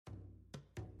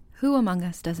Who among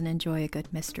us doesn't enjoy a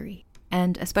good mystery?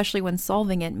 And especially when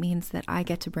solving it means that I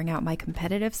get to bring out my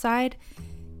competitive side,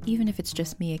 even if it's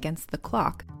just me against the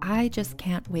clock. I just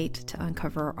can't wait to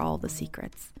uncover all the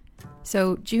secrets.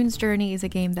 So June's Journey is a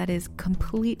game that is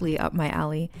completely up my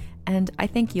alley, and I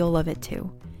think you'll love it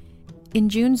too. In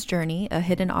June's Journey, a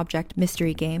hidden object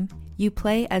mystery game, you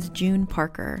play as June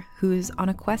Parker, who's on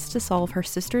a quest to solve her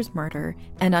sister's murder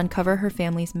and uncover her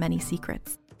family's many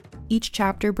secrets. Each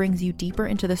chapter brings you deeper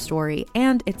into the story,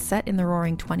 and it's set in the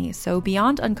Roaring '20s, so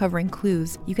beyond uncovering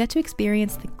clues, you get to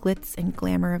experience the glitz and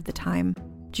glamour of the time.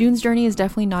 June's Journey is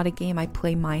definitely not a game I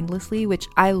play mindlessly, which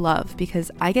I love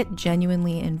because I get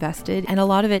genuinely invested, and a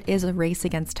lot of it is a race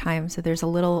against time, so there's a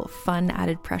little fun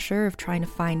added pressure of trying to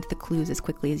find the clues as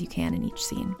quickly as you can in each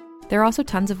scene. There are also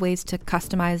tons of ways to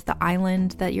customize the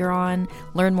island that you're on,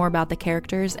 learn more about the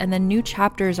characters, and then new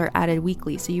chapters are added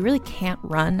weekly, so you really can't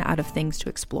run out of things to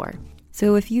explore.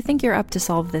 So if you think you're up to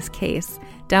solve this case,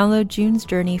 download June's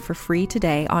Journey for free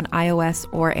today on iOS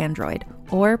or Android,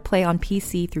 or play on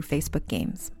PC through Facebook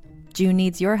Games. June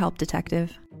needs your help,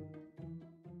 detective.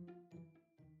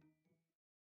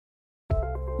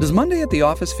 Does Monday at the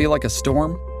office feel like a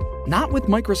storm? Not with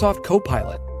Microsoft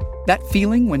Copilot. That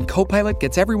feeling when Copilot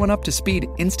gets everyone up to speed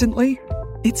instantly?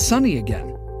 It's sunny again.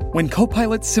 When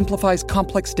Copilot simplifies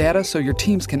complex data so your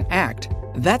teams can act,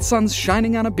 that sun's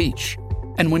shining on a beach.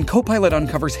 And when Copilot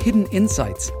uncovers hidden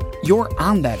insights, you're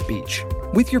on that beach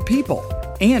with your people,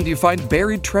 and you find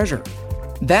buried treasure.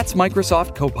 That's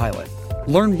Microsoft Copilot.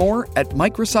 Learn more at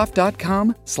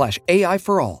Microsoft.com/AI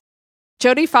for all.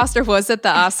 Jodie Foster was at the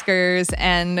Oscars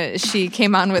and she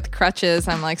came on with crutches.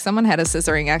 I'm like, someone had a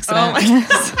scissoring accident.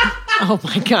 Oh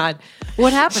my God.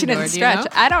 What happened? She didn't Laura, stretch. do you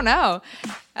know? I don't know.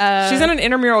 She's in an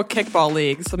intramural kickball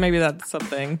league, so maybe that's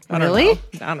something. I don't Really? know.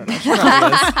 I don't know. She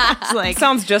probably is. It's like,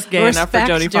 Sounds just gay enough for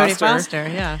respect Jodie Foster.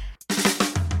 Yeah.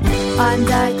 I'm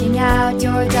dyking out,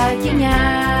 you're dyking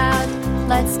out.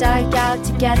 Let's dike out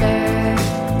together.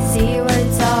 See what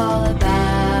it's all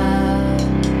about.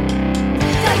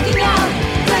 Dyking out,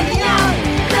 dyking out,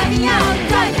 dyking out,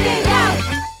 dyking out.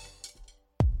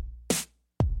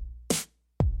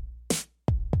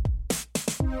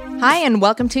 Hi, and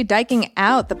welcome to Dyking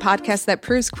Out, the podcast that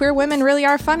proves queer women really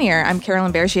are funnier. I'm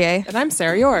Carolyn Bergier. And I'm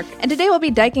Sarah York. And today we'll be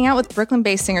dyking out with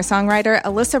Brooklyn-based singer-songwriter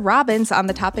Alyssa Robbins on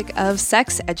the topic of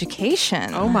sex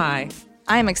education. Oh my.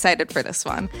 I am excited for this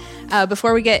one.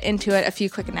 Before we get into it, a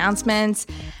few quick announcements.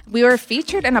 We were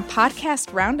featured in a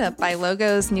podcast roundup by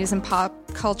Logo's news and pop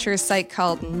culture site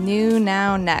called New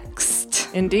Now Next.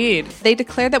 Indeed. They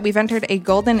declare that we've entered a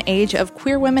golden age of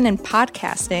queer women in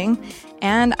podcasting,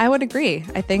 and I would agree.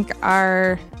 I think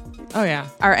our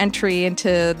entry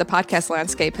into the podcast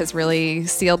landscape has really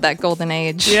sealed that golden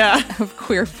age of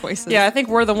queer voices. Yeah, I think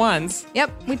we're the ones.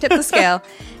 Yep, we tipped the scale.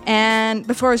 And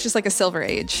before it was just like a silver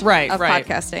age of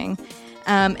podcasting.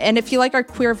 And if you like our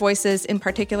queer voices in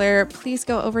particular, please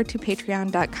go over to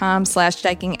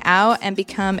patreon.com/dykingout and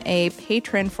become a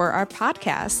patron for our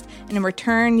podcast. And in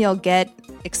return, you'll get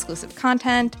exclusive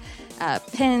content,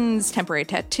 pins, temporary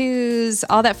tattoos,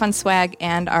 all that fun swag,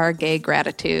 and our gay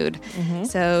gratitude. Mm-hmm.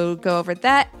 So go over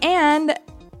that. And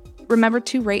remember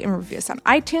to rate and review us on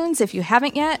iTunes if you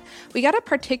haven't yet. We got a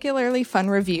particularly fun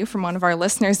review from one of our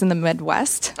listeners in the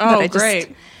Midwest. Oh, that I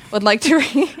great. Would like to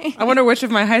read. I wonder which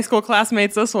of my high school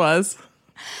classmates this was.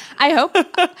 I hope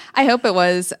it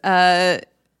was.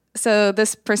 So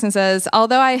this person says,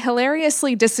 although I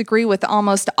hilariously disagree with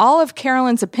almost all of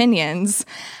Carolyn's opinions,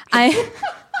 I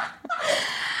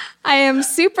am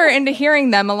super into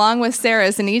hearing them along with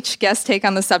Sarah's and each guest take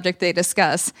on the subject they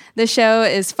discuss. The show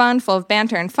is fun, full of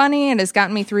banter and funny, and has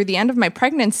gotten me through the end of my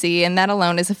pregnancy, and that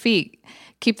alone is a feat.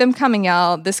 Keep them coming,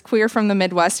 y'all. This queer from the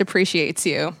Midwest appreciates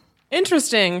you.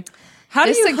 Interesting. How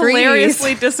do you Disagrees.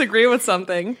 hilariously disagree with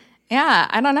something? Yeah,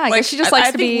 I don't know. I guess she just likes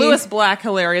I to think be... Lewis Black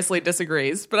hilariously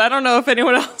disagrees, but I don't know if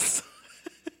anyone else...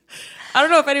 I don't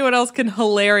know if anyone else can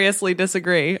hilariously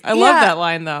disagree. I love that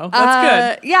line, though.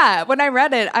 That's good. Yeah, when I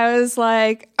read it, I was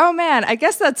like, oh man, I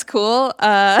guess that's cool.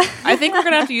 I think we're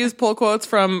going to have to use pull quotes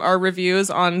from our reviews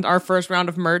on our first round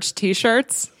of merch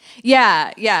t-shirts.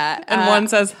 Yeah. And one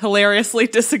says, hilariously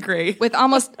disagree. With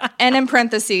almost, and in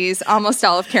parentheses, almost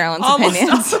all of Carolyn's opinions.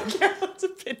 Almost all of Carolyn's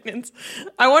opinions.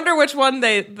 I wonder which one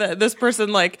this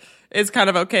person is kind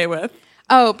of okay with.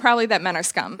 Oh, probably that men are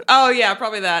scum. Oh, yeah,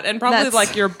 probably that. And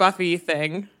probably your Buffy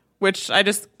thing, which I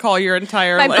just call your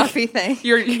entire... My Buffy thing.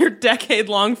 Your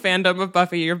decade-long fandom of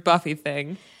Buffy, your Buffy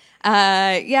thing.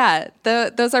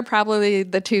 Those are probably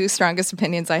the two strongest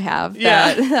opinions I have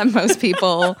that most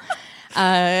people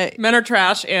Men are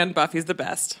trash, and Buffy's the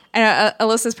best. And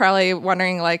Alyssa's probably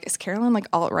wondering, like, is Carolyn like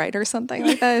alt-right or something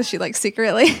like that? Is she like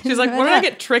secretly? She's like, what did I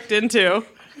get tricked into?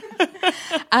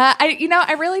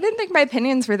 I really didn't think my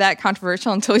opinions were that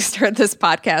controversial until we started this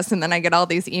podcast, and then I get all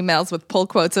these emails with pull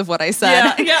quotes of what I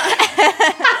said.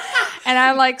 Yeah. And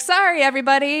I'm like, sorry,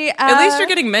 everybody. At least you're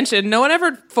getting mentioned. No one's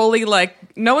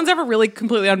ever really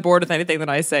completely on board with anything that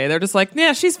I say. They're just like,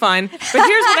 yeah, she's fine. But here's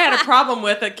what I had a problem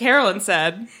with that Carolyn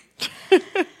said.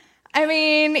 I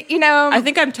mean, I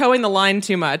think I'm towing the line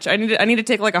too much. I need to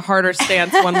take like a harder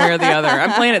stance one way or the other.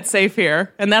 I'm playing it safe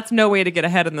here, and that's no way to get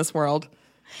ahead in this world.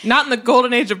 Not in the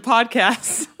golden age of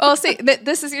podcasts. Well, see,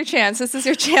 this is your chance. This is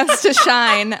your chance to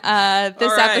shine.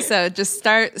 This episode, just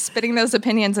start spitting those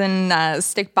opinions and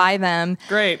stick by them.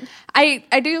 Great.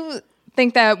 I do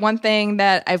think that one thing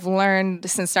that I've learned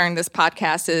since starting this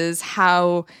podcast is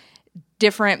how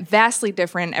vastly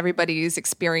different everybody's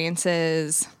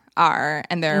experiences are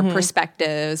and their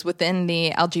perspectives within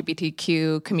the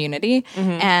LGBTQ community,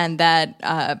 and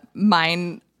that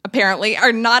mine apparently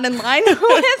are not in line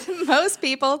with most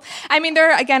people. I mean,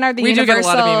 there again are the we universal... do get a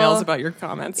lot of emails about your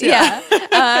comments. Yeah.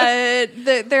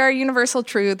 There are universal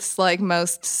truths, like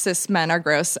most cis men are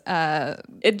gross.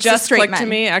 It just clicked to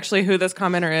me actually who this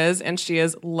commenter is, and she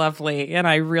is lovely, and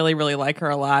I really, really like her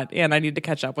a lot, and I need to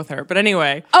catch up with her. But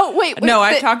anyway. Oh, wait. No,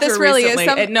 I talked to her really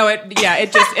recently.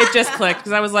 It just clicked,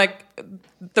 because I was like,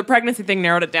 the pregnancy thing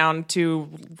narrowed it down to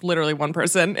literally one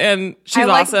person, and she's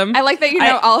awesome. I like that you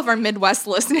know all of our Midwest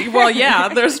listeners. Well, yeah,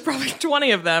 there's probably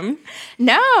 20 of them.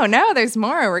 No, there's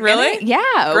more. We're really?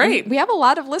 Yeah. Great. We have a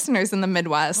lot of listeners in the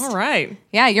Midwest. All right.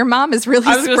 Yeah, your mom is really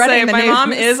spreading the news. I was going to say, my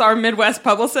mom is our Midwest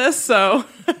publicist, so...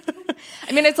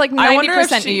 I mean, it's like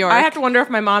 90% New York. I have to wonder if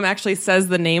my mom actually says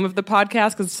the name of the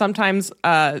podcast, because sometimes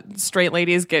straight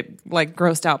ladies get like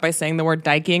grossed out by saying the word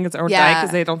dyking or dyke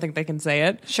because they don't think they can say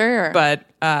it. Sure. But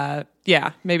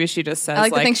yeah, maybe she just says I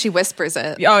like to think she whispers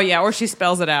it. Oh, yeah, or she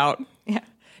spells it out. Yeah.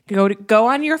 Go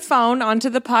on your phone onto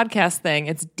the podcast thing.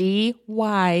 It's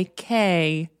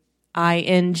DYKING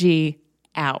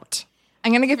out.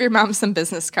 I'm going to give your mom some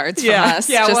business cards from us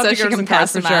just so she can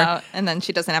pass them out, and then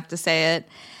she doesn't have to say it.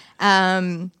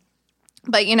 But,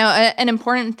 an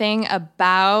important thing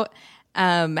about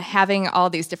having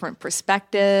all these different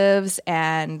perspectives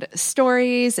and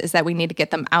stories is that we need to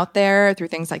get them out there through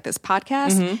things like this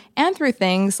podcast and through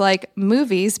things like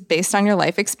movies based on your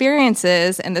life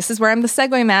experiences. And this is where I'm the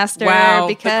segue master. Wow,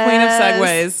 because, the queen of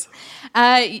segues.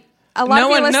 A lot of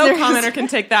your listeners, no commenter can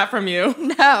take that from you.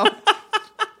 No.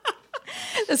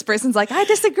 This person's like, I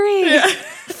disagree. Yeah.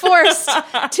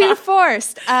 Too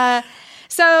forced.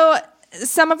 So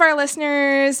some of our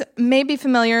listeners may be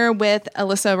familiar with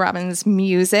Alyssa Robbins'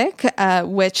 music,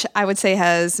 which I would say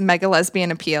has mega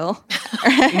lesbian appeal.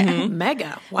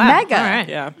 Mega. Wow. Mega. All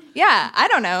right. Yeah, I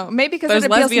don't know. Maybe because there's it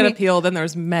appeals lesbian to me. appeal, then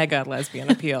there's mega lesbian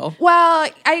appeal. Well,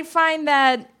 I find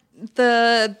that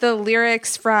the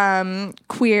lyrics from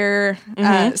queer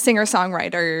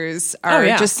singer-songwriters are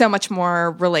just so much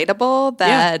more relatable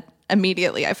that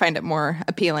immediately I find it more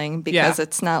appealing, because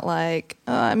it's not like,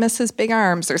 oh, I miss his big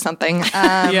arms or something.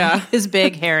 His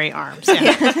big hairy arms.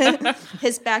 Yeah.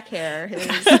 His back hair,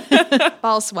 his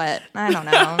ball sweat. I don't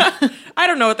know. I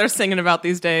don't know what they're singing about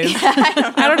these days.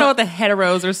 I don't know what the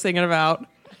heteros are singing about.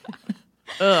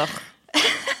 Ugh.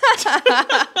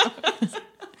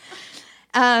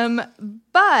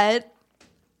 But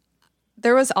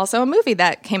there was also a movie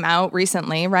that came out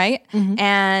recently, right?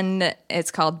 And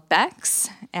it's called Bex,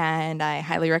 and I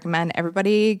highly recommend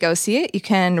everybody go see it. You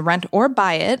can rent or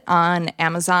buy it on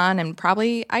Amazon and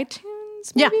probably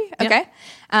iTunes, maybe? Yeah. Okay.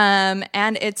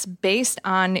 And it's based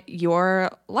on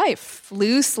your life,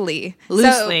 loosely.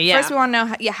 Loosely, First we want to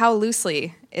know, how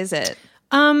loosely is it?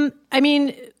 I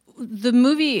mean, the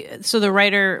movie, so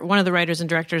one of the writers and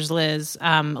directors, Liz,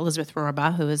 Elizabeth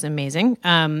Rorba, who is amazing,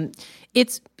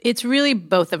 it's really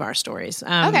both of our stories.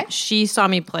 Okay. She saw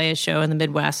me play a show in the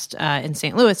Midwest, in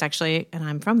St. Louis, actually, and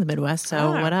I'm from the Midwest,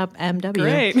 so what up, MW?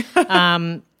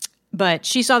 Great. But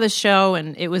she saw this show,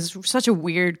 and it was such a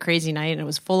weird, crazy night, and it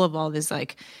was full of all this,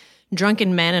 like,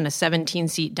 drunken men in a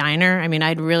 17-seat diner. I mean,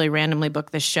 I'd really randomly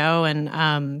booked this show,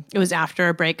 and it was after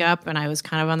a breakup, and I was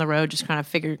kind of on the road just kind of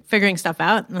figuring stuff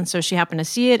out. And so she happened to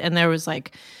see it, and there was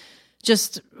like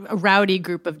just a rowdy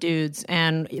group of dudes,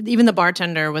 and even the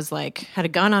bartender was like, had a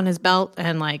gun on his belt,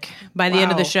 and like by the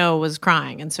end of the show was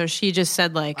crying. And so she just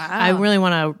said like, I really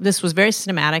want to, this was very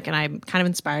cinematic, and I'm kind of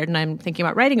inspired, and I'm thinking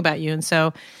about writing about you. And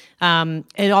so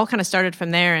it all kind of started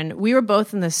from there, and we were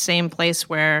both in the same place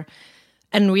where,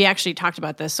 and we actually talked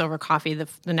about this over coffee the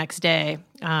next day,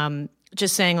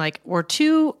 just saying like, we're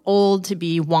too old to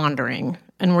be wandering.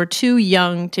 and we're too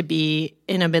young to be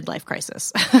in a midlife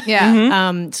crisis.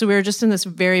 Yeah. So we were just in this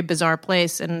very bizarre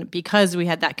place. And because we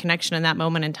had that connection in that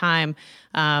moment in time,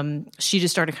 she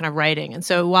just started kind of writing. And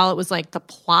so while it was like the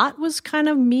plot was kind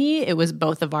of me, it was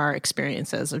both of our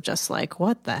experiences of just like,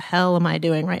 what the hell am I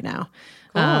doing right now?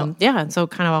 And so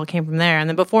kind of all came from there. And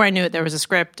then before I knew it, there was a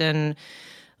script, and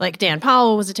like Dan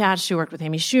Powell was attached. She worked with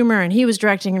Amy Schumer, and he was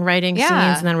directing and writing scenes.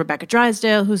 And then Rebecca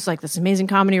Drysdale, who's like this amazing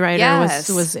comedy writer,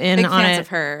 was in Big on fans it. of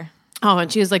her. Oh,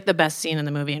 and she was like the best scene in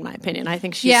the movie, in my opinion. I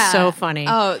think she's so funny.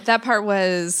 Oh, that part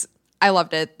was, I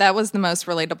loved it. That was the most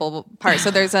relatable part. So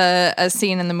there's a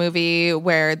scene in the movie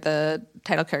where the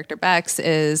title character Bex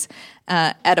is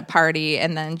at a party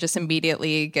and then just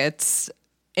immediately gets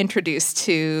introduced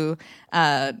to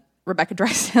Rebecca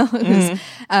Drysdale, who's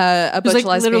a butch It's like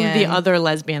lesbian. literally the other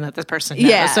lesbian that this person knows.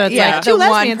 Yeah, So it's yeah. like two The one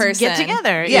lesbians person. get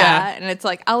together. Yeah. And it's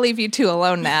like, I'll leave you two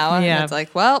alone now. And Yeah. it's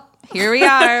like, well, here we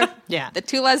are. Yeah. The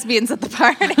two lesbians at the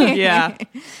party. Yeah.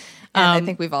 And I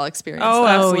think we've all experienced Oh,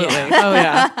 that. absolutely. yeah. Oh,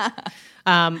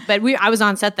 yeah. But I was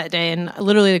on set that day, and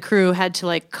literally the crew had to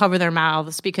like cover their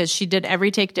mouths because she did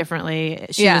every take differently.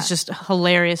 She was just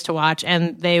hilarious to watch,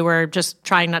 and they were just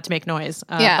trying not to make noise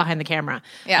behind the camera,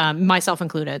 myself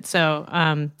included. So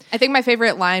I think my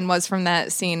favorite line was from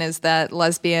that scene is that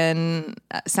lesbian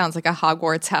sounds like a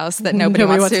Hogwarts house that nobody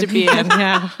wants to be in.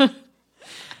 Yeah,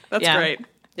 That's Yeah. great.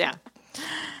 yeah.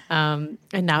 And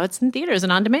now it's in theaters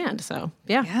and on demand. So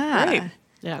yeah, Great.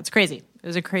 yeah, it's crazy. It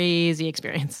was a crazy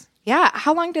experience. Yeah.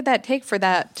 How long did that take for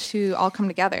that to all come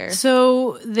together?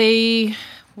 So they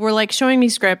were like showing me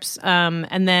scripts,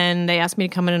 and then they asked me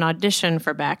to come in and audition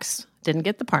for Bex. Didn't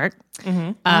get the part,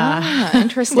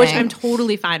 Interesting. which I'm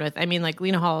totally fine with. I mean, like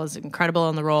Lena Hall is incredible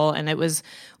in the role, and it was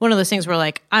one of those things where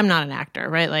like I'm not an actor,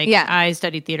 right? Like I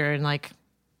studied theater and like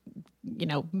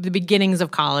the beginnings of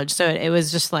college, so it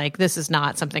was just like this is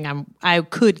not something I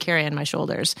could carry on my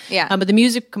shoulders. But the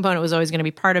music component was always going to be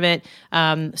part of it.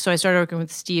 So I started working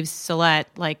with Steve Sillette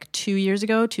like 2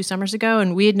 summers ago,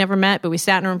 and we had never met, but we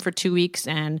sat in a room for 2 weeks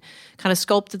and kind of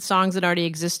sculpted songs that already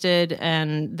existed,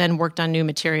 and then worked on new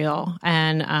material.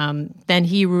 And then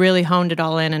he really honed it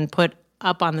all in and put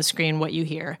up on the screen what you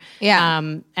hear.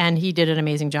 And he did an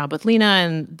amazing job with Lena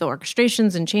and the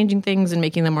orchestrations and changing things and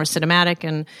making them more cinematic.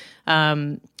 And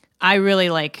I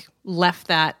really like left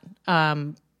that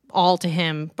all to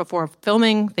him before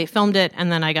filming. They filmed it,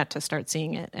 and then I got to start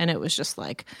seeing it, and it was just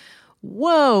like,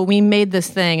 whoa, we made this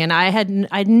thing. And I had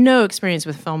no experience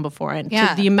with film before, and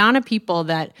to the amount of people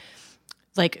that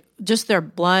like just their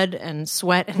blood and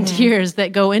sweat and tears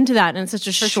that go into that, and it's such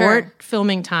a short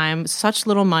filming time, such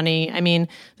little money. I mean,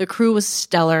 the crew was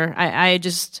stellar. I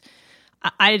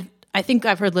think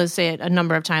I've heard Liz say it a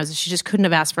number of times that she just couldn't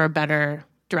have asked for a better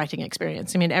directing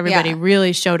experience. I mean, everybody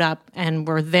really showed up and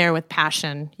were there with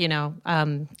passion,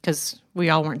 because we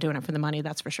all weren't doing it for the money,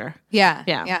 that's for sure.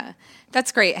 Yeah.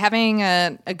 That's great. Having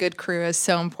a good crew is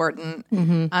so important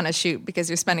on a shoot because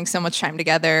you're spending so much time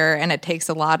together, and it takes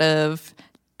a lot of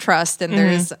trust, and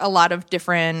there's a lot of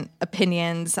different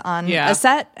opinions on a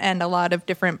set and a lot of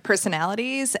different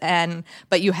personalities,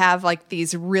 but you have like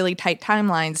these really tight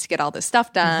timelines to get all this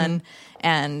stuff done,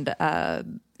 and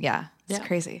it's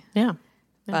crazy. Yeah.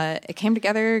 But it came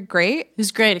together great. It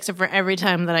was great, except for every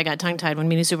time that I got tongue-tied when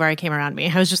Mina Suvari came around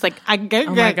me. I was just like, Oh my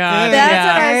God.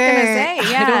 That's what I was gonna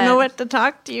say. Yeah. I don't know what to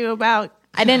talk to you about.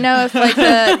 I didn't know if like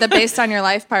the based on your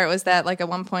life part was that like at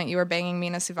one point you were banging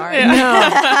Mina Suvari.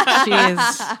 No, she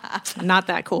is not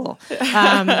that cool.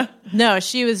 No,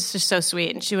 she was just so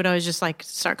sweet, and she would always just like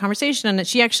start conversation. And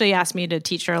she actually asked me to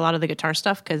teach her a lot of the guitar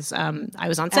stuff because I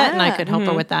was on set and I could help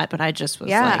her with that. But I just was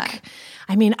like,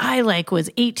 I mean, I like was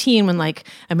 18 when like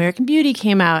American Beauty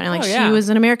came out, and like she was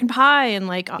in American Pie, and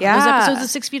like those episodes of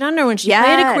 6 Feet Under when she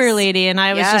played a queer lady, and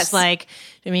I was just like,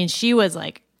 I mean, she was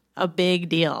like a big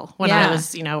deal when I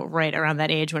was, right around that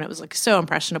age when it was like so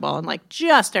impressionable and like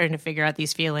just starting to figure out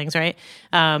these feelings, right?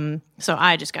 So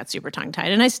I just got super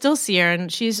tongue-tied, and I still see her,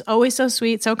 and she's always so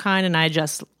sweet, so kind, and I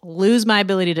just lose my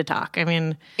ability to talk. I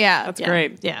mean, That's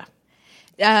great. Yeah.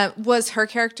 Was her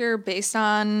character based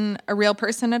on a real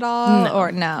person at all? No.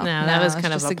 Or no? No, that was it's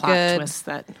kind of just a plot twist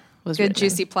that was good written.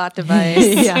 juicy plot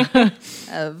device.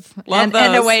 Love and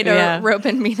a those. way to Yeah. rope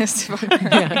in Mina Suvari.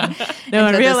 No,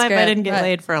 in into real the life, I script, didn't get but-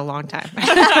 laid for a long time.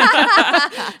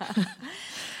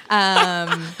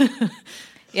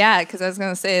 Yeah, because I was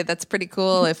going to say that's pretty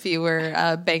cool if you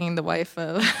were banging the wife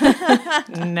of.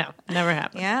 No, never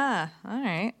happened. Yeah, all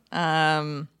right.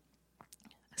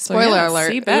 So, Spoiler yeah,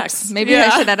 alert. see Oops. Bex. Maybe I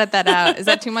should edit that out. Is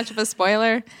that too much of a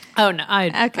spoiler? Oh no,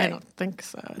 I Okay. don't think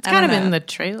so. It's I kind don't of know. in the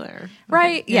trailer,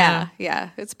 Right. Yeah.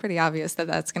 It's pretty obvious that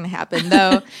that's going to happen.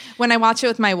 Though, when I watch it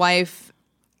with my wife,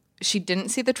 she didn't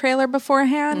see the trailer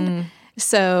beforehand.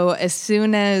 So as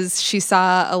soon as she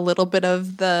saw a little bit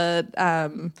of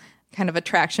the kind of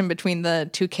attraction between the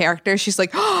two characters, she's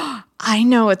like, "Oh, I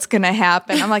know what's going to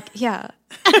happen." I'm like, "Yeah."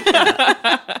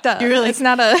 Duh. It's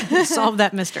not a Solve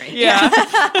that mystery.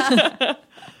 Yeah.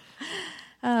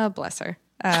 bless her.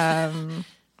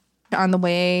 On the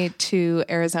way to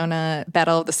Arizona,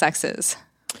 Battle of the Sexes.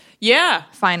 Yeah.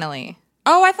 Finally.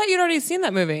 Oh, I thought you'd already seen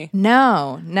that movie.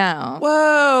 No.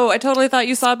 Whoa. I totally thought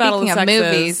you saw Battle of the Speaking of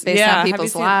Sexes. movies based Yeah. on Have you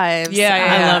people's seen- lives. Yeah.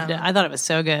 I loved it. I thought it was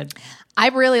so good. I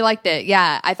really liked it.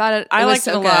 Yeah, I thought it I was liked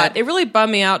so it a lot. good. It really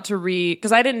bummed me out to read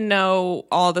because I didn't know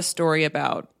all the story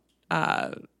about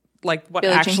like what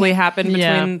Billie Jean actually King. happened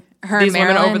Yeah. between Her and these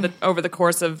women Marilyn. over the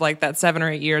course of like that 7 or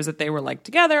 8 years that they were like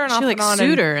together and off She like and on.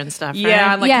 sued her and stuff. Yeah,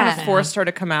 right? and like kind Yeah. of forced her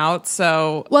to come out.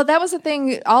 So Well, that was the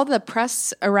thing. All the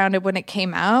press around it when it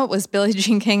came out was Billie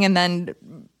Jean King, and then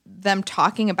them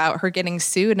talking about her getting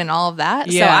sued and all of that.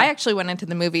 So Yeah. I actually went into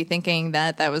the movie thinking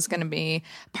that was going to be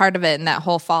part of it, and that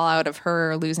whole fallout of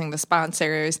her losing the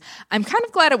sponsors. I'm kind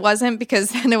of glad it wasn't, because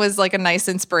then it was like a nice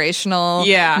inspirational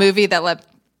Yeah. movie that left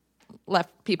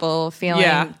people feeling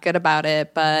Yeah. good about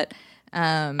it. But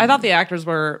I thought the actors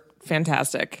were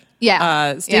fantastic.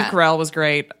 Yeah. Steve Yeah. Carell was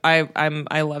great.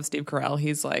 I love Steve Carell.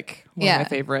 He's like one of Yeah. my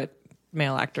favorite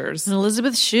male actors. And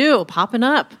Elizabeth Shue popping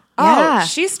up. Yeah. Oh,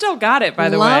 she's still got it, by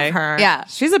the Love way. her. yeah.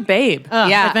 She's a babe.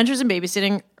 Yeah. Adventures in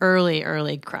Babysitting,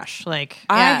 early crush. Like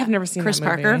I Yeah. have never seen Chris that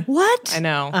movie. Parker. What? I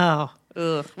know. Oh.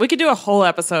 Ugh. We could do a whole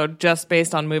episode just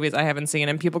based on movies I haven't seen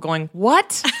and people going,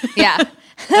 "What?" Yeah.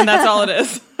 And that's all it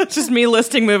is. It's just me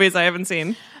listing movies I haven't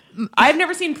seen. I've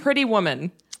never seen Pretty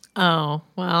Woman. Oh,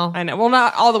 well. I know. Well,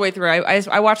 not all the way through.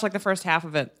 I watched like the first half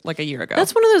of it like a year ago.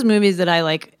 That's one of those movies that I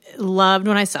like loved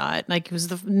when I saw it. Like it was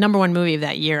the number one movie of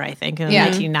that year, I think, in Yeah.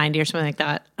 1990 or something like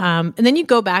that. And then you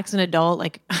go back as an adult,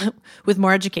 like with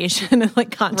more education and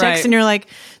like context, Right. and you're like,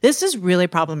 this is really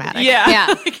problematic. yeah.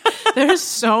 Yeah. There's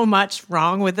so much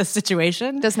wrong with this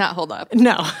situation. Does not hold up.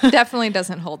 No. Definitely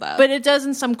doesn't hold up. But it does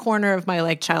in some corner of my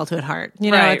like childhood heart.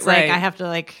 You know, Right, it's like right. I have to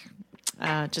like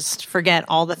just forget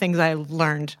all the things I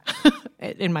learned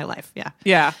in my life. Yeah.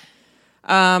 Yeah.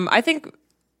 I think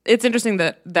it's interesting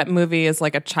that that movie is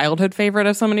like a childhood favorite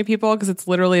of so many people because it's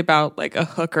literally about like a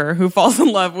hooker who falls in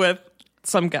love with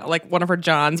some guy, like one of her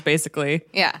Johns, basically.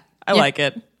 yeah. I like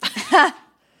it.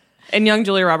 And young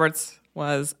Julia Roberts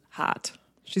was hot.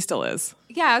 She still is.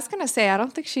 Yeah, I was gonna say I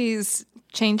don't think she's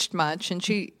changed much, and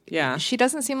she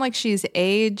doesn't seem like she's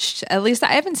aged. At least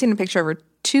I haven't seen a picture of her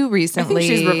too I recently.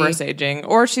 think she's reverse aging,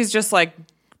 or she's just like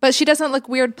but she doesn't look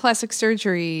weird plastic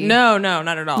surgery. no, not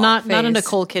at all. Not a face.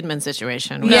 Nicole Kidman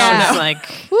situation. Where Yeah. she's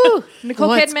like, Woo, Nicole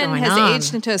What's Kidman going has on?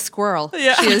 aged into a squirrel.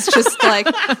 Yeah. She is just like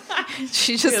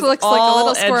she just looks like a all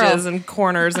little squirrel. edges and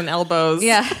corners and elbows.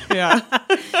 Yeah. Yeah.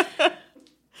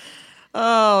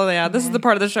 Oh yeah, this is the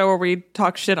part of the show where we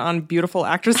talk shit on beautiful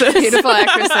actresses. Beautiful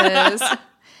actresses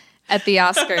at the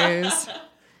Oscars.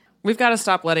 We've got to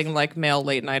stop letting like male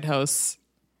late night host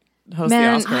Man, the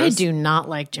Oscars. I do not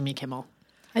like Jimmy Kimmel.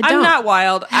 I don't. I'm not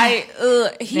wild.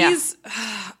 He's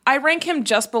I rank him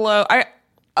just below.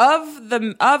 Of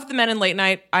the men in late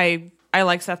night, I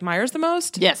like Seth Meyers the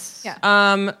most. Yes. Yeah.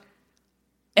 And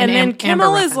then Amber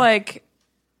Kimmel is Ruffin. like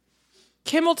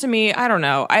Kimmel to me, I don't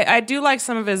know. I do like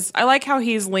some of his I like how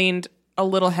he's leaned a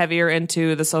little heavier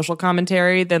into the social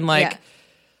commentary than like Yeah.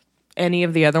 any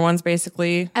of the other ones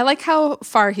basically. I like how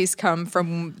far he's come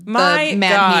from My the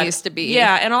man God. he used to be.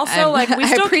 Yeah, and also like we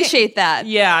I still appreciate that.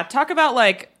 Yeah, talk about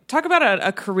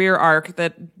a career arc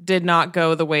that did not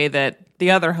go the way that the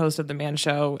other host of the Man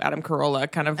Show, Adam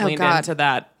Carolla, kind of leaned God. into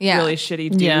that Yeah. really shitty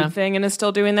dude Yeah. thing and is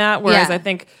still doing that. Whereas Yeah. I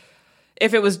think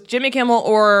if it was Jimmy Kimmel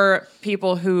or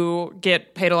people who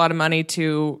get paid a lot of money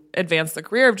to advance the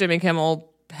career of Jimmy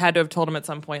Kimmel had to have told him at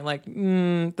some point, like,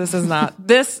 this is not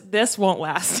this won't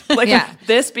last. Like Yeah.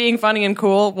 this being funny and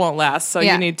cool won't last. So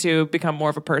Yeah. you need to become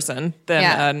more of a person than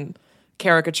Yeah. an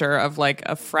caricature of like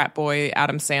a frat boy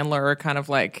Adam Sandler kind of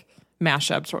like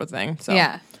mashup sort of thing. So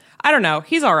Yeah. I don't know.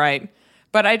 He's all right,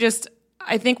 but I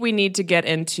think we need to get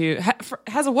into.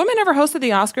 Has a woman ever hosted the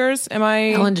Oscars? Am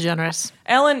I Ellen DeGeneres.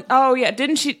 Ellen? Oh yeah,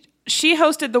 didn't she? She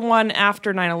hosted the one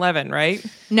after 9/11, right?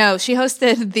 No, she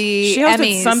hosted the She hosted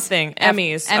Emmys. something.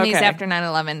 Emmys. Emmys Okay. after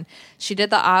 9/11. She did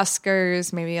the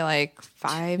Oscars maybe like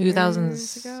 5 2000s.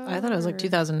 years ago. I thought it was like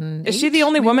 2008. Is she the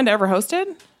only woman to ever host it?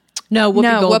 No, Whoopi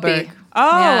No, Goldberg. Whoopi.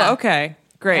 Oh, Yeah. okay,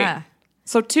 great. Yeah.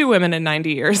 So 2 women in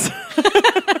 90 years.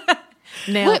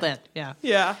 Nailed it. Yeah.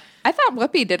 yeah, I thought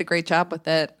Whoopi did a great job with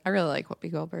it. I really like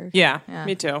Whoopi Goldberg. yeah, Yeah.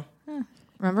 me too.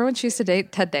 Remember when she used to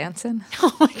date Ted Danson?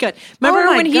 Oh my god. Remember Oh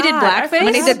my when he did God, I blackface?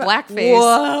 When he did blackface.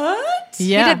 What?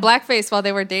 Yeah. He did blackface while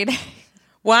they were dating.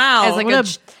 Wow. As like What a a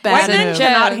bad White bad men move.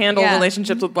 cannot handle Yeah.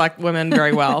 relationships with black women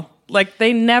very well. Like,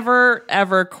 they never,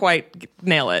 ever quite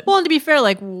nail it. Well, and to be fair,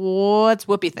 like, what's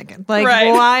Whoopi thinking? Like,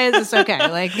 Right. why is this okay?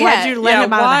 Like, why'd you let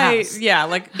him out of the house? Yeah,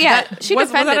 like, Yeah, that, she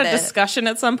was that defended a it. discussion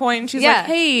at some point? And she's Yeah. like,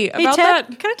 hey, Hey, about Ted,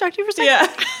 that. can I talk to you for a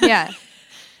second? Yeah. Yeah.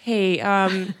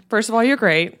 Hey, first of all, you're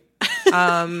great.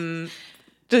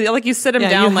 Like, you sit him Yeah,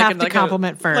 down you like have to like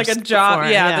compliment like first a job.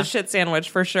 before, Yeah, yeah. the shit sandwich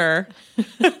for sure.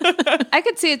 I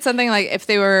could see it something like if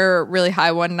they were really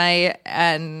high one night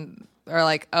and are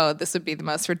like, oh, this would be the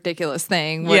most ridiculous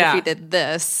thing. What Yeah. if he did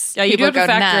this? Yeah, you do People have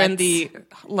to go factor in nuts. the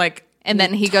like. And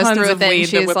then he goes tons through of with it and weed that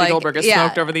she's Whoopi like, Goldberg has yeah.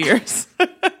 smoked over the years.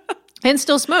 And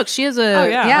still smokes. She has a, Oh,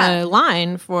 yeah. a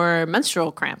line for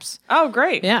menstrual cramps. Oh,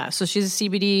 great. Yeah, so she's a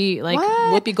CBD, like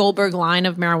What? Whoopi Goldberg line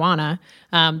of marijuana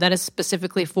that is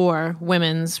specifically for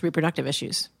women's reproductive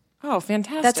issues. Oh,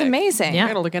 fantastic. That's amazing. Yeah. I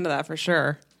gotta look into that for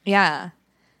sure. Yeah.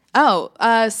 Oh,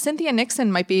 Cynthia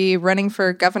Nixon might be running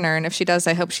for governor, and if she does,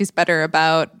 I hope she's better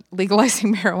about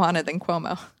legalizing marijuana than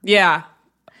Cuomo. Yeah.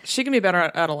 She can be better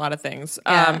at a lot of things.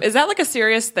 Yeah. Is that like a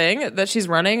serious thing that she's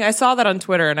running? I saw that on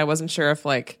Twitter and I wasn't sure if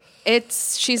like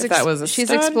She's If that was a she's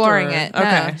stunt exploring or- it. No,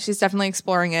 Okay. she's definitely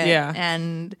exploring it. Yeah.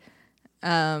 And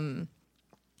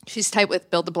she's tight with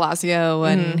Bill de Blasio,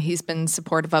 and he's been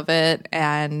supportive of it.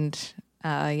 And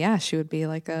yeah, she would be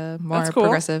like a more That's cool.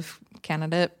 progressive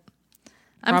candidate.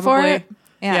 I'm probably. for it.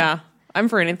 Yeah. I'm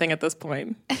for anything at this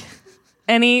point.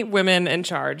 Any women in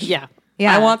charge. Yeah.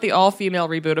 Yeah. I want the all-female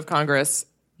reboot of Congress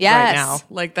right Yes. now.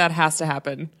 Like, that has to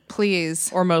happen.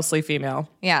 Please. Or mostly female.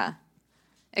 Yeah.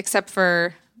 Except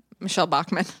for Michelle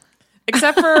Bachmann.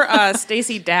 Except for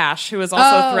Stacey Dash, who is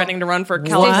also threatening to run for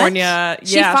California.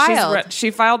 She Yeah, filed. she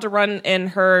filed to run in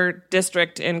her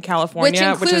district in California, Which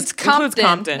includes includes Compton.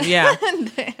 Compton. Yeah,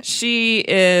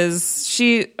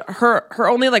 her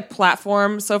only like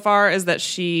platform so far is that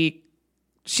she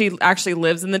actually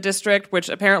lives in the district, which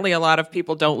apparently a lot of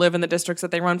people don't live in the districts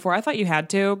that they run for. I thought you had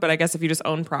to, but I guess if you just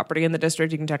own property in the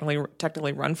district, you can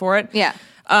technically run for it. Yeah.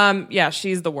 Yeah,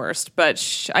 she's the worst. But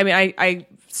I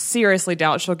seriously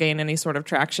doubt she'll gain any sort of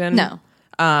traction. No.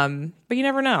 But you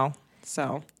never know.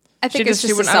 So I think it's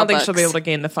just to I don't think sell she'll be able books. to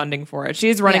gain the funding for it.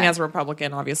 She's running Yeah. as a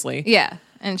Republican, obviously. Yeah.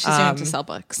 And she's doing it to sell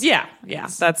books. Yeah,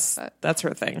 that's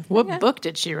her thing. What book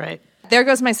did she write? There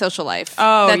Goes My Social Life.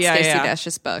 Oh, That's yeah, Stacey yeah.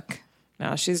 Dash's book.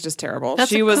 No, she's just terrible. That's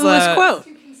she the was coolest quote.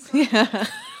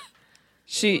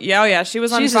 She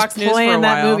was on She's Fox just News for a playing while.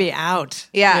 that movie out.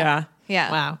 Yeah. Yeah.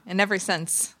 Yeah. Wow. In every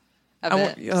sense of Oh,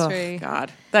 it. It's oh, very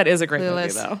God, that is a great movie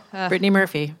clueless. though. Brittany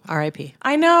Murphy, R.I.P.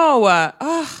 I know.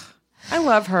 I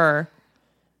love her.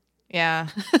 Yeah.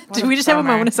 Did we just have a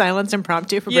bummer. moment of silence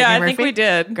impromptu for Yeah, Brittany I Murphy? think we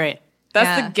did. Great. That's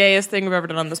Yeah. the gayest thing we've ever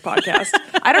done on this podcast.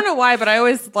 I don't know why, but I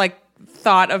always like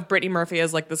thought of Brittany Murphy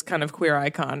as like this kind of queer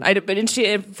icon. But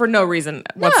she for no reason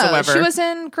whatsoever. No, she was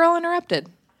in Girl Interrupted.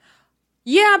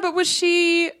 Yeah, but was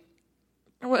she?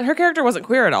 Her character wasn't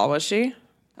queer at all, was she?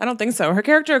 I don't think so. Her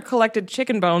character collected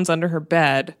chicken bones under her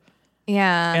bed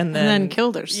Yeah. and And then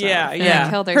killed herself. Yeah, then yeah.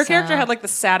 killed Her character herself. had like the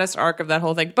saddest arc of that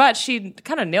whole thing, but she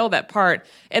kind of nailed that part.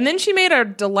 And then she made a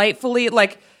delightfully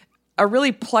like a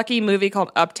really plucky movie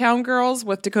called Uptown Girls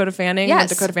with Dakota Fanning. When Yes.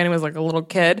 Dakota Fanning was like a little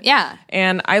kid. Yeah.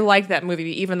 And I liked that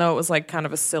movie, even though it was like kind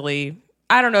of a silly.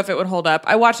 I don't know if it would hold up.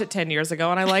 I watched it 10 years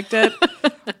ago and I liked it.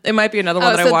 It might be another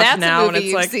one that I so watch that's a now, and movie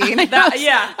it's you've like, seen.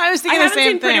 yeah. I was thinking I the haven't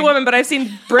same seen Pretty thing. Woman, but I've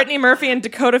seen Brittany Murphy and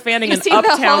Dakota Fanning You've in seen the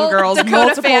Uptown whole Girls Dakota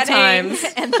multiple Fanning times.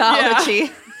 anthology.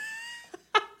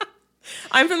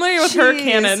 I'm familiar with her Jeez.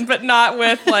 canon, but not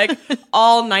with like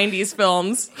all 90s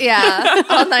films. Yeah.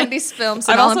 All 90s films.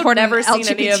 And I've all also important never seen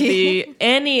LGBT.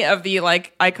 any of the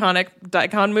like iconic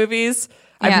Dicon movies.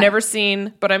 Yeah. I've never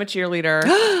seen, but I'm a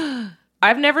cheerleader.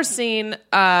 I've never seen no,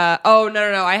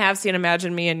 I have seen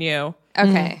Imagine Me and You.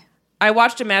 Okay. I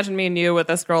watched Imagine Me and You with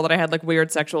this girl that I had like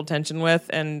weird sexual tension with,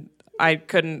 and I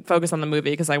couldn't focus on the movie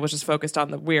because I was just focused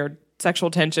on the weird sexual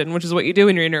tension, which is what you do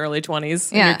when you're in your early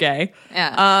 20s and Yeah. you're gay.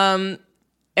 Yeah.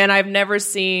 And I've never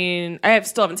seen,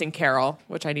 still haven't seen Carol,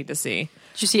 which I need to see.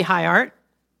 Did you see High Art?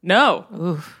 No.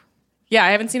 Oof. Yeah,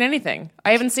 I haven't seen anything.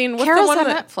 I haven't seen, what's Carol's the one on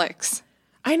that, Netflix.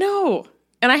 I know.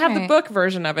 And I have the Okay. book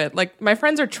version of it. Like, my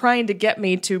friends are trying to get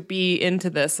me to be into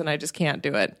this, and I just can't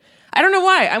do it. I don't know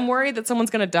why. I'm worried that someone's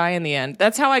going to die in the end.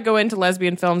 That's how I go into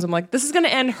lesbian films. I'm like, this is going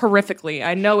to end horrifically.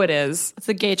 I know it is. It's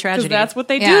a gay Because tragedy. that's what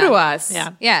they Yeah. do to us. Yeah.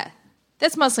 Yeah.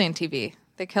 That's mostly in TV.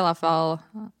 They kill off all.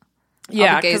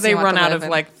 Yeah, the gays because they who want run to out live of, in-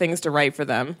 like, things to write for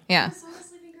them. Yeah.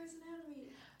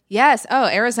 Yes. Oh,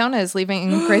 Arizona is leaving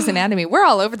Grey's Anatomy. We're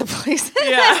all over the place.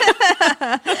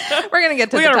 Yeah. We're gonna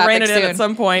get to We the gotta topic rein it soon. in at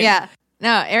some point. Yeah.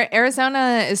 No,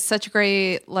 Arizona is such a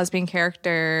great lesbian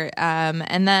character.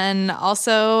 And then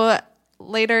also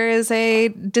later is a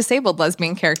disabled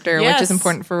lesbian character, which Yes. is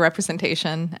important for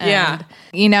representation. And, Yeah.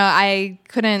 I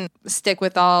couldn't stick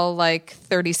with all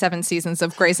 37 seasons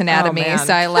of Grey's Anatomy, man.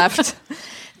 so I left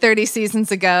 30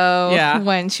 seasons ago Yeah.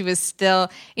 when she was still,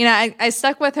 I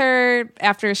stuck with her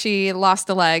after she lost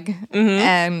a leg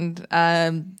and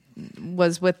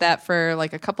was with that for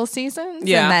a couple seasons.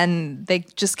 Yeah. And then they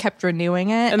just kept renewing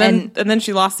it. And then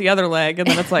she lost the other leg, and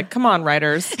then it's like, come on,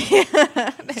 writers.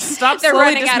 Stop They're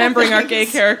slowly running out of dismembering our gay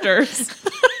things. characters.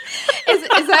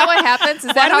 Is that what happens?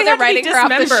 Is that do how we they're have to be writing her off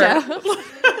the dismembered?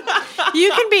 show?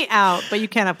 You can be out, but you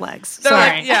can't have legs. They're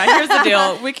Sorry. like, yeah, here's the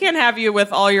deal. We can't have you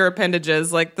with all your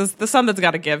appendages. There's something's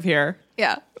got to give here.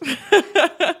 Yeah.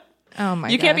 Oh my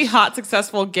You can't be gosh. hot,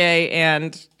 successful, gay,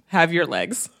 and have your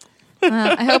legs.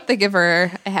 I hope they give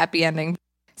her a happy ending.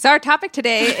 So our topic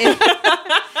today is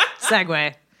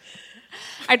Segue.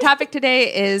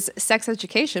 sex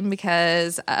education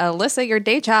because Alyssa, your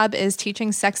day job is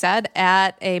teaching sex ed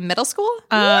at a middle school,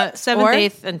 7th, Or-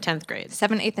 8th, and 10th grade.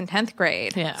 7th, 8th, and 10th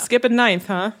grade. Yeah. Skipping ninth,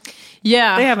 huh?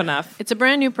 Yeah. They have enough. It's a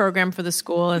brand new program for the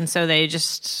school, and so they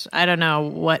just, I don't know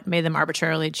what made them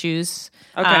arbitrarily choose.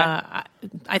 Okay.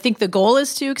 I think the goal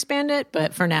is to expand it,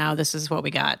 but for now, this is what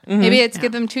we got. Maybe it's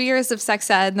give them 2 years of sex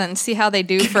ed, then see how they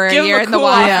do for a Give year them in the cool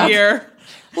off wild. year.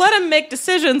 Let them make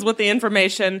decisions with the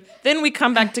information. Then we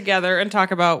come back together and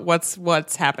talk about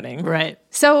what's happening. Right.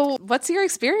 So, what's your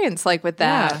experience like with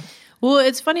that? Yeah. Well,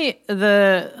 it's funny,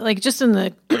 just in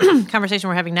the conversation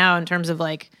we're having now in terms of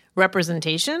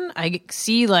representation, I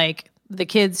see the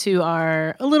kids who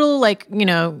are a little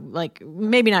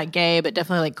maybe not gay, but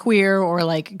definitely queer or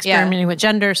experimenting with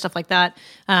gender, stuff like that.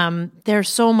 There's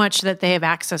so much that they have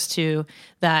access to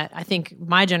that I think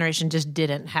my generation just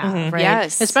didn't have, right?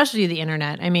 Yes. Especially the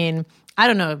internet. I mean, I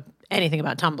don't know anything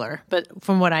about Tumblr, but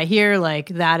from what I hear,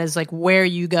 that is where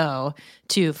you go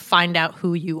to find out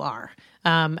who you are.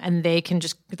 And they can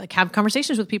just have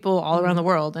conversations with people all around the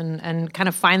world and kind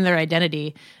of find their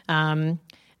identity.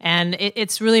 And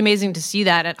it's really amazing to see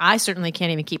that. And I certainly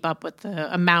can't even keep up with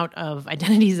the amount of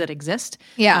identities that exist.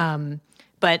 Yeah.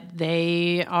 But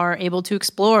they are able to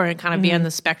explore and kind of be on the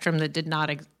spectrum that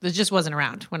that just wasn't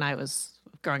around when I was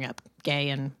growing up, gay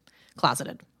and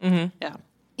closeted. Yeah.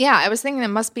 Yeah, I was thinking it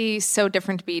must be so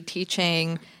different to be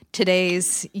teaching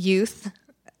today's youth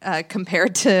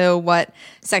compared to what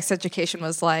sex education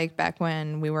was like back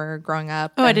when we were growing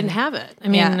up. Oh, I didn't have it. I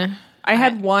mean, Yeah. I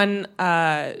had one,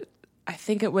 I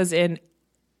think it was in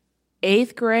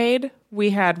 8th grade.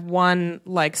 We had one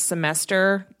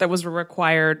semester that was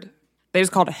required. They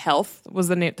just called it health was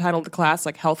the title of the class,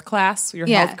 health class, your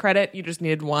Yeah. health credit. You just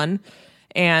needed one.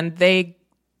 And the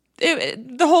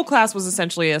whole class was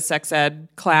essentially a sex ed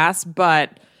class,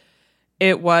 but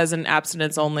it was an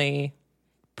abstinence only.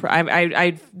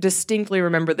 I distinctly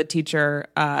remember the teacher,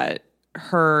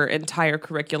 her entire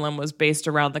curriculum was based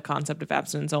around the concept of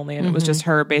abstinence only. And it was just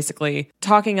her basically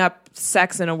talking up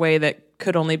sex in a way that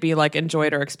could only be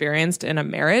enjoyed or experienced in a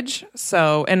marriage.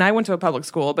 So, and I went to a public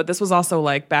school, but this was also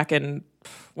back in,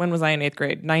 when was I in 8th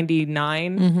grade?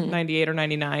 99, 98 or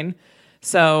 99.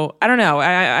 So I don't know.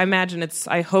 I imagine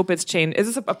I hope it's changed.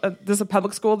 Is this a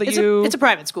public school that it's a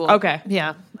private school. Okay.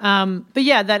 Yeah. But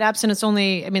yeah, that abstinence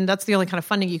only, I mean, that's the only kind of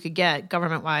funding you could get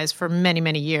government wise for many,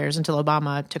 many years until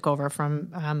Obama took over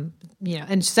from,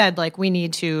 and said we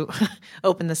need to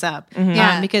open this up.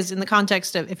 Yeah. Because in the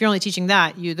context of, if you're only teaching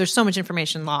that, there's so much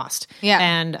information lost. Yeah.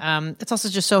 And it's also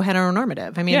just so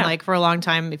heteronormative. I mean, Yeah. for a long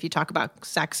time, if you talk about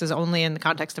sex as only in the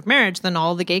context of marriage, then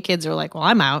all the gay kids are well,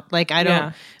 I'm out.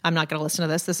 I'm not going to listen to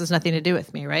this. This has nothing to do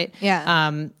with me, right?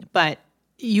 Yeah. But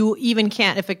you even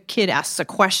can't, if a kid asks a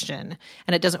question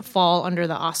and it doesn't fall under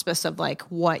the auspice of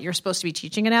what you're supposed to be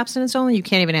teaching in abstinence only, you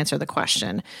can't even answer the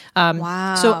question.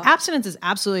 Wow. So abstinence is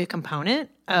absolutely a component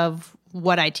of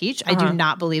what I teach. I do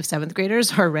not believe 7th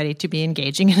graders are ready to be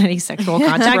engaging in any sexual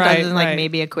contact Right, other than right.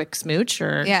 maybe a quick smooch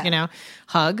or, Yeah.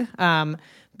 hug.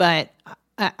 But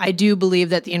I do believe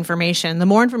that the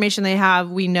more information they have,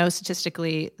 we know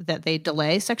statistically that they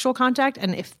delay sexual contact.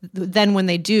 And then when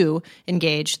they do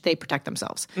engage, they protect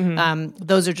themselves.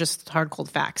 Those are just hard, cold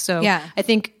facts. So Yeah. I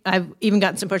think I've even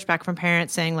gotten some pushback from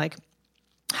parents saying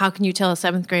how can you tell a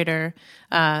 7th grader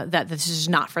that this is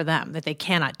not for them, that they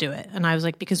cannot do it? And I was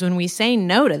because when we say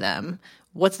no to them,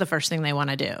 what's the first thing they want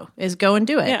to do is go and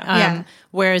do it. Yeah.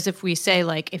 Whereas if we say,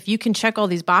 like, if you can check all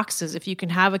these boxes, if you can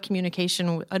have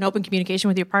an open communication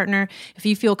with your partner, if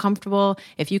you feel comfortable,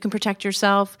 if you can protect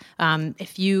yourself,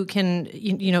 if you can,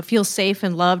 feel safe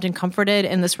and loved and comforted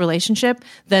in this relationship,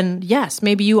 then yes,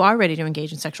 maybe you are ready to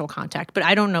engage in sexual contact. But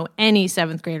I don't know any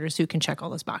 7th graders who can check all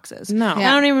those boxes. No. I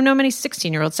don't even know many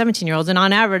 16-year-olds, 17-year-olds. And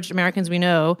on average, Americans we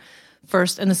know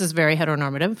first, and this is very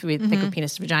heteronormative, if we think of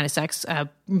penis to vagina sex,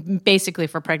 basically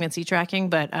for pregnancy tracking,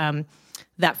 but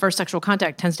that first sexual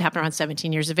contact tends to happen around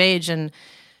 17 years of age. And,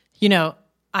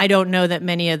 I don't know that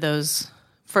many of those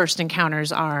first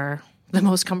encounters are the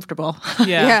most comfortable.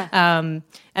 Yeah.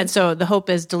 And so the hope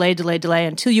is delay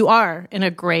until you are in a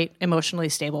great emotionally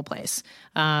stable place.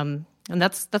 And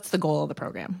that's the goal of the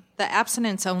program. The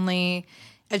abstinence only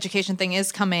education thing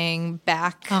is coming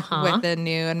back with the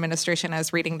new administration. I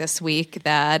was reading this week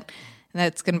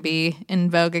that's going to be in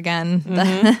vogue again.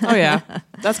 Oh yeah,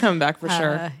 that's coming back for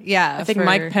sure. I think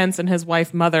Mike Pence and his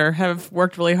wife Mother have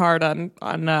worked really hard on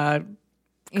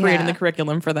creating the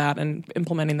curriculum for that and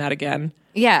implementing that again.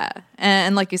 Yeah,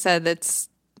 and like you said,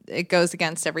 it goes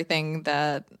against everything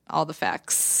that all the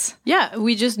facts. Yeah,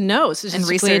 we just know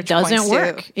statistically research it doesn't points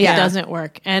work. to. It doesn't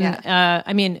work,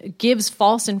 and it gives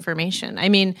false information. I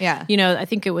mean, I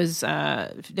think it was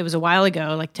a while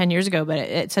ago, like 10 years ago, but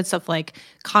it said stuff like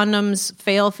condoms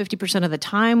fail 50% of the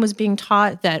time was being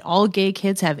taught, that all gay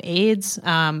kids have AIDS,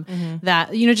 that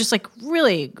just like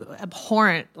really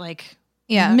abhorrent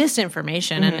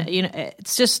misinformation, and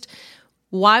it's just.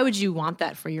 Why would you want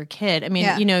that for your kid? I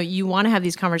mean, you want to have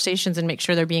these conversations and make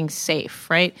sure they're being safe,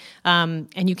 right?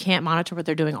 And you can't monitor what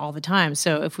they're doing all the time.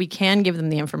 So if we can give them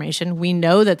the information, we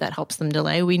know that helps them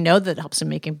delay. We know that it helps them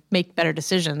make better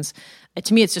decisions.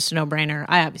 To me, it's just a no-brainer.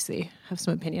 I obviously have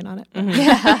some opinion on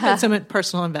it. Some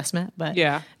personal investment, but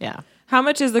yeah. How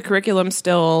much is the curriculum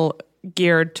still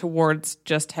geared towards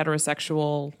just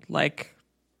heterosexual,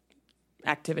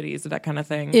 activities, that kind of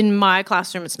thing? In my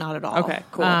classroom, it's not at all. Okay,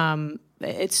 cool.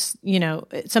 It's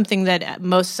it's something that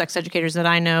most sex educators that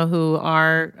I know who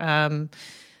are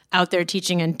out there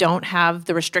teaching and don't have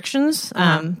the restrictions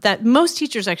that most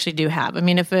teachers actually do have. I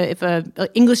mean, if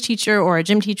a English teacher or a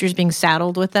gym teacher is being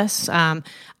saddled with this,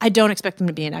 I don't expect them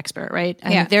to be an expert, right? I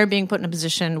mean, they're being put in a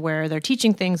position where they're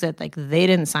teaching things that they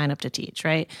didn't sign up to teach,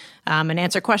 right? And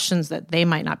answer questions that they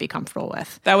might not be comfortable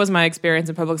with. That was my experience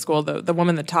in public school. The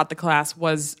woman that taught the class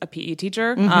was a PE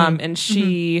teacher, and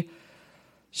she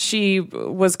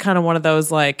was kind of one of those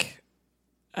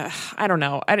I don't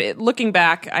know. Looking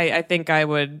back, I think I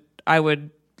would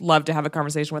love to have a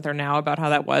conversation with her now about how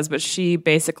that was. But she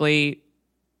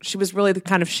was really the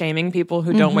kind of shaming people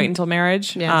who don't wait until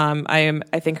marriage. Yeah.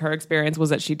 I think her experience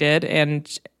was that she did,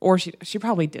 or she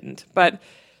probably didn't, but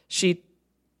she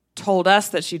told us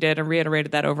that she did and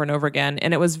reiterated that over and over again.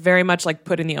 And it was very much like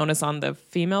putting the onus on the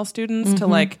female students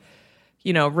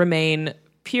to remain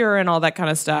pure and all that kind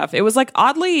of stuff. It was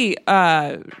oddly,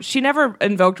 she never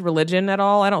invoked religion at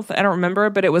all. I don't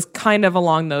remember, but it was kind of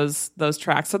along those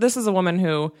tracks. So this is a woman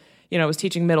who, was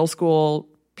teaching middle school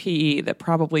PE that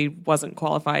probably wasn't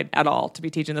qualified at all to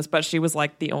be teaching this, but she was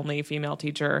the only female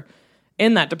teacher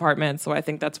in that department. So I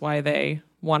think that's why they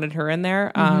wanted her in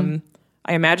there. I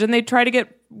imagine they'd try to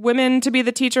get women to be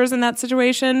the teachers in that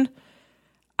situation.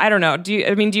 I don't know. Do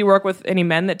you work with any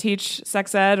men that teach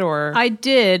sex ed, or? I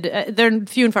did. They're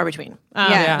few and far between.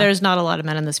 There's not a lot of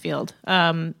men in this field.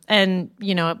 And,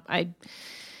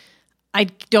 I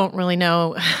don't really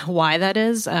know why that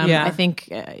is. I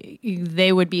think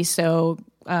they would be so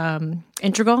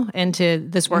integral into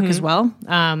this work as well.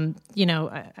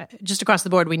 Just across the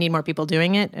board, we need more people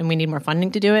doing it, and we need more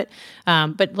funding to do it.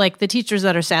 But the teachers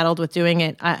that are saddled with doing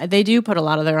it, they do put a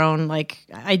lot of their own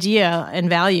idea and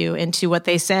value into what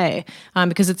they say,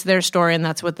 because it's their story and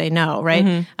that's what they know,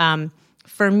 right?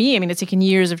 For me, it's taken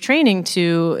years of training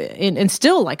and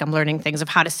still I'm learning things of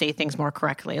how to say things more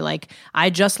correctly.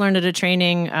 I just learned at a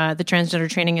training, the Transgender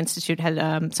Training Institute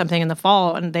had something in the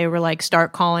fall, and they were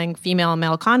start calling female and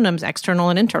male condoms external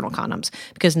and internal condoms,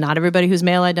 because not everybody who's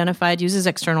male identified uses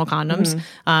external condoms,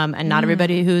 and not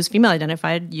everybody who's female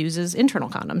identified uses internal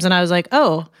condoms. And I was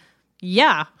oh,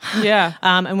 yeah.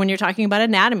 And when you're talking about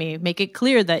anatomy, make it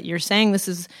clear that you're saying this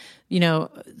is,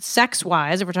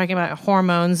 sex-wise, if we're talking about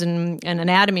hormones and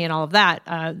anatomy and all of that,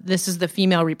 this is the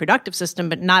female reproductive system,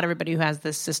 but not everybody who has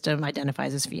this system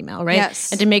identifies as female, right?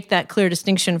 Yes. And to make that clear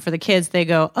distinction for the kids, they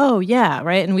go, oh, yeah,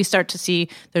 right? And we start to see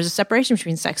there's a separation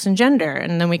between sex and gender,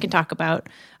 and then we can talk about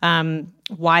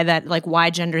why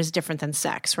gender is different than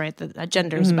sex, right?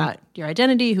 Gender is about your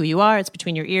identity, who you are, it's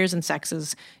between your ears, and sex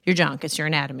is your junk, it's your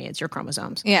anatomy, it's your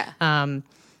chromosomes. Yeah.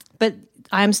 But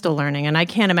I'm still learning, and I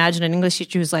can't imagine an English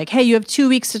teacher who's like, "Hey, you have 2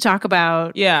 weeks to talk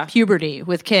about puberty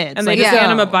with kids," and they like, just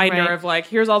hand them a binder right? of like,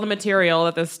 "Here's all the material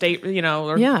that the state,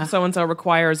 or so and so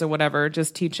requires or whatever.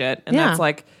 Just teach it." And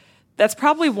that's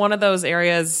probably one of those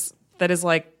areas that is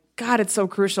like, God, it's so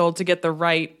crucial to get the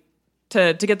right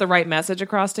to get the right message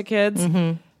across to kids.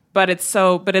 Mm-hmm. But it's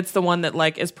the one that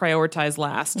like is prioritized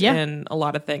last in a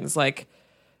lot of things. Like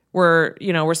we're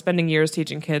spending years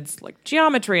teaching kids like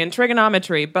geometry and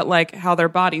trigonometry, but like how their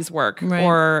bodies work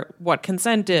or what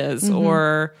consent is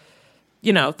or,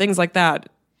 things like that.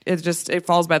 It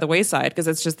falls by the wayside because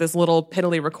it's just this little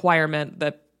piddly requirement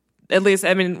that at least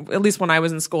when I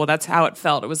was in school, that's how it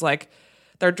felt. It was like,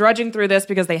 they're drudging through this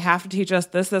because they have to teach us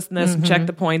this, and this, check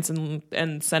the points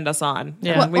and send us on.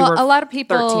 Yeah. And we were a lot of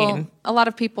people 13. A lot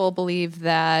of people believe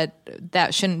that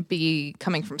shouldn't be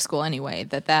coming from school anyway,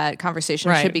 that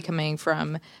conversation should be coming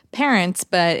from parents.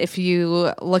 But if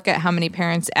you look at how many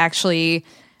parents actually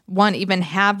even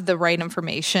have the right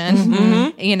information,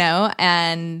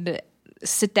 and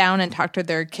sit down and talk to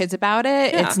their kids about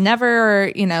it, it's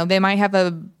never, they might have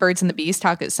a birds and the bees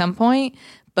talk at some point,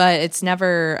 but it's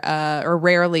never or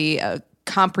rarely a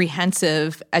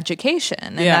comprehensive education.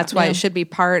 And that's why it should be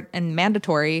part and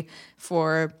mandatory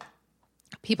for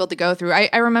people to go through.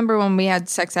 I remember when we had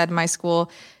sex ed in my school,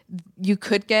 you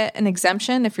could get an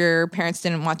exemption if your parents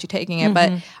didn't want you taking it.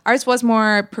 But ours was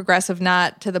more progressive,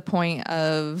 not to the point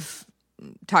of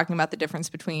talking about the difference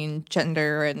between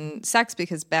gender and sex,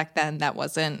 because back then that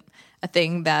wasn't a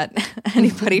thing that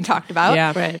anybody talked about.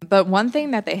 Yeah, right. But one thing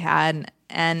that they had,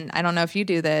 and I don't know if you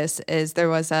do this, is there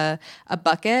was a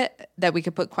bucket that we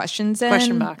could put questions in.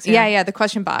 Question box. Yeah, the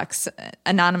question box,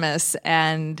 anonymous.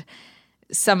 And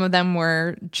some of them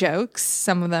were jokes.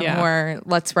 Some of them were,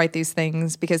 let's write these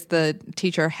things because the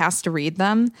teacher has to read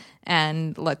them,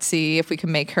 and let's see if we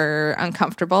can make her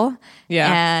uncomfortable.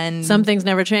 Yeah. And Some things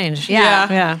never change.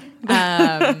 Yeah.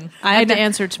 I have to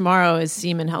answer tomorrow, is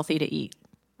semen healthy to eat?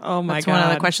 Oh my That's God. one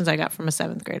of the questions I got from a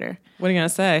 7th grader. What are you going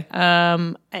to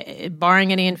say?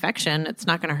 Barring any infection, it's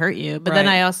not going to hurt you. But then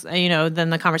I also, then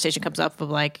the conversation comes up of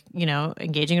like,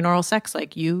 engaging in oral sex,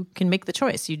 like you can make the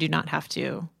choice. You do not have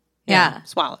to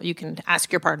swallow. You can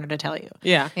ask your partner to tell you.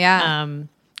 Yeah. Yeah.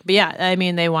 But yeah,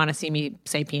 they want to see me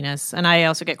say penis. And I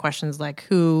also get questions like,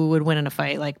 who would win in a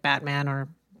fight, like Batman or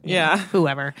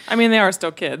whoever. They are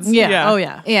still kids. Yeah. Oh,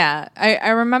 yeah. Yeah. I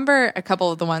remember a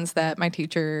couple of the ones that my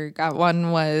teacher got.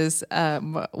 One was,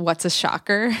 what's a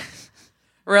shocker?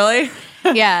 Really?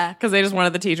 Yeah. Because they just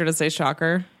wanted the teacher to say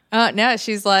shocker. No,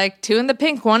 she's like, 2 in the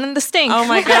pink, 1 in the stink. Oh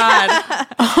my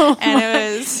God. And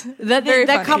it was That very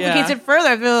funny. complicates it further.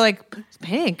 I feel like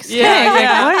pink. Yeah.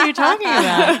 Like, what are you talking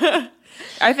about?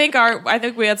 I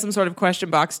think we had some sort of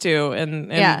question box too,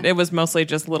 and it was mostly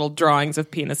just little drawings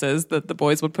of penises that the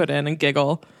boys would put in and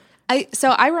giggle.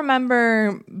 So I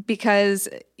remember, because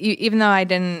even though I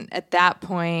didn't at that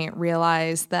point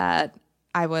realize that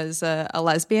I was a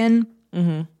lesbian,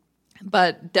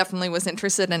 but definitely was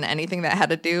interested in anything that had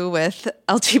to do with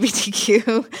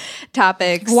LGBTQ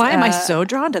topics. Why am I so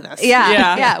drawn to this?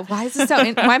 Yeah. Why is this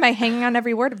why am I hanging on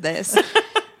every word of this?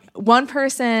 One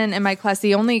person in my class,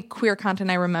 the only queer content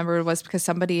I remembered was because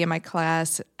somebody in my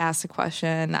class asked a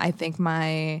question. I think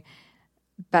my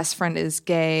best friend is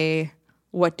gay.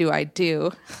 What do I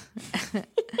do?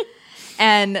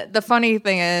 And the funny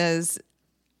thing is,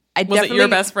 Was it your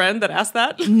best friend that asked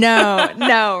that?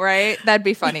 No, right? That'd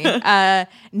be funny.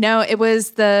 No, it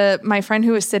was my friend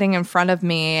who was sitting in front of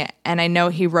me, and I know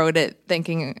he wrote it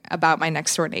thinking about my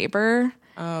next door neighbor.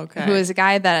 Oh, okay. Who was a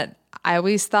guy that I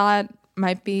always thought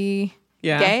might be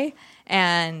gay.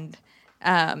 And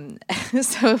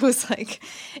so it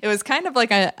was kind of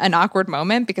like an awkward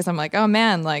moment, because I'm like, oh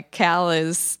man, like Cal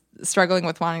is struggling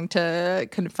with wanting to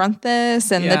confront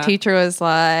this. And the teacher was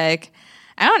like,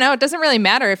 I don't know, it doesn't really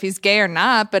matter if he's gay or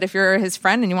not, but if you're his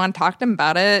friend and you want to talk to him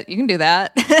about it, you can do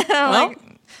that. Well,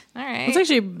 all right. It's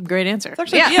actually a great answer. It's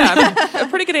actually, a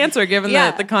pretty good answer given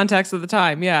the context of the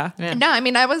time. Yeah. No,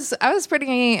 I was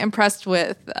pretty impressed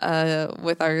with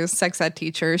our sex ed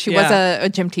teacher. She was a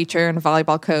gym teacher and a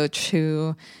volleyball coach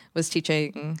who was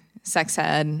teaching sex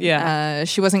ed. Yeah.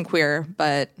 She wasn't queer,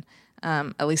 but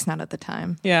at least not at the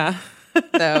time. Yeah.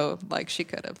 Though, like, she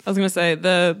could have. I was going to say,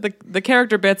 the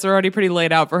character bits are already pretty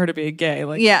laid out for her to be gay.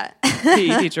 Like,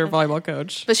 PE teacher, volleyball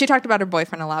coach. But she talked about her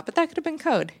boyfriend a lot, but that could have been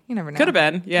code. You never know. Could have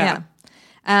been, yeah.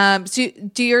 So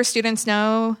do your students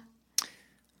know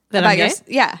that about I'm gay?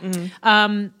 Yeah.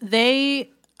 Mm-hmm. They,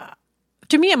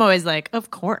 to me, I'm always like,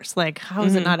 of course. Like, how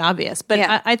is it not obvious? But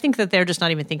I think that they're just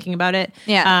not even thinking about it.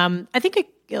 Yeah. I think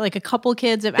like a couple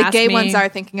kids have The asked gay me. ones are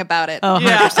thinking about it. Oh, 100%.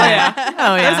 Yeah.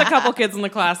 Oh, yeah. There's a couple kids in the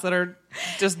class that are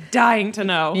just dying to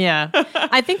know. Yeah.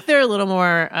 I think they're a little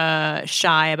more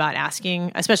shy about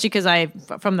asking, especially because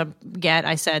from the get,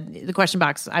 I said the question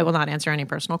box, I will not answer any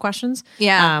personal questions.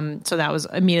 Yeah. So that was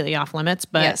immediately off limits.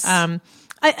 But Yes.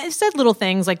 I said little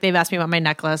things like they've asked me about my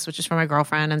necklace, which is for my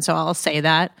girlfriend. And so I'll say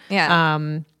that. Yeah.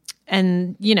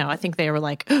 And, I think they were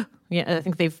like, yeah, I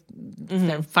think they've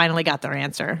finally got their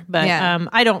answer. But Yeah.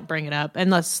 I don't bring it up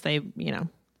unless they,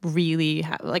 really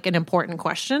have like an important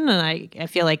question. And I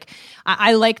feel like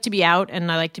I like to be out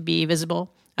and I like to be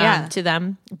visible to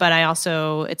them. But I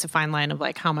also, it's a fine line of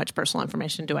like, how much personal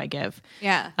information do I give?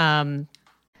 Yeah.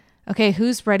 Okay,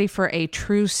 who's ready for a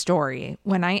true story?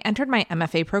 When I entered my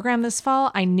MFA program this fall,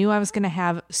 I knew I was going to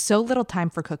have so little time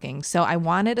for cooking. So I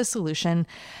wanted a solution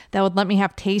that would let me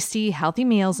have tasty, healthy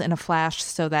meals in a flash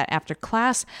so that after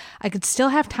class, I could still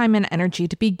have time and energy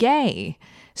to be gay.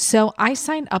 So I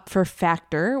signed up for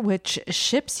Factor, which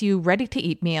ships you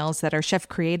ready-to-eat meals that are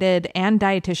chef-created and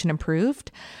dietitian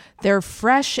approved. They're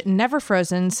fresh, never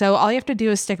frozen, so all you have to do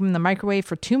is stick them in the microwave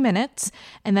for 2 minutes,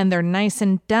 and then they're nice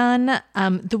and done.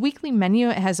 The weekly menu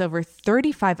has over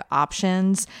 35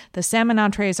 options. The salmon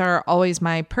entrees are always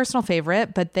my personal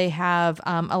favorite, but they have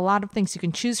a lot of things you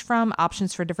can choose from,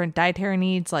 options for different dietary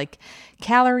needs like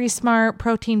Calorie Smart,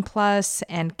 Protein Plus,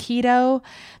 and Keto.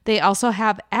 They also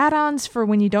have add-ons for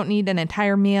when you don't need an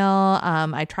entire meal.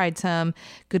 I tried some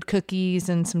good cookies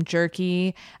and some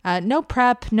jerky. No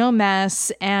prep, no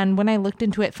mess, and when I looked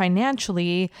into it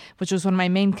financially, which was one of my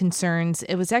main concerns,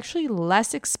 it was actually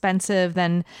less expensive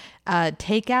than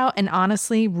takeout and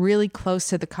honestly really close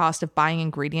to the cost of buying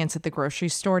ingredients at the grocery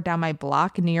store down my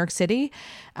block in New York City.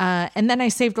 And then I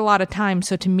saved a lot of time.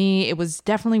 So to me, it was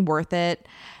definitely worth it.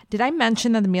 Did I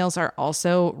mention that the meals are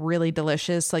also really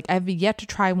delicious? Like I've yet to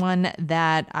try one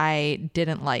that I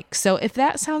didn't like. So if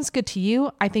that sounds good to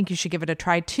you, I think you should give it a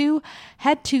try too.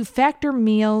 Head to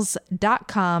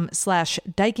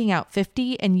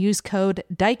factormeals.com/dikingout50 and use code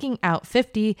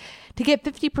dikingout50 to get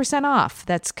 50% off.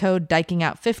 That's code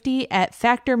dikingout50 at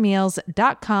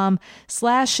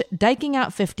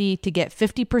factormeals.com/dikingout50 to get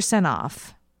 50%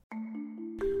 off.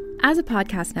 As a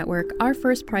podcast network, our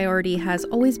first priority has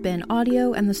always been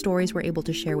audio and the stories we're able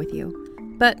to share with you.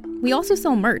 But we also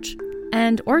sell merch,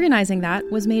 and organizing that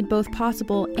was made both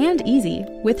possible and easy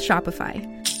with Shopify.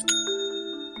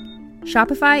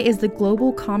 Shopify is the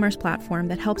global commerce platform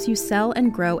that helps you sell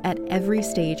and grow at every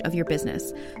stage of your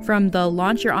business. From the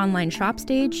launch your online shop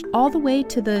stage, all the way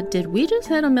to the did we just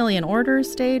hit 1 million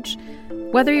orders stage?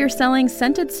 Whether you're selling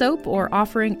scented soap or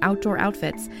offering outdoor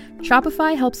outfits,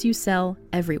 Shopify helps you sell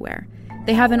everywhere.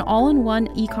 They have an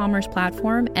all-in-one e-commerce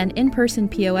platform and in-person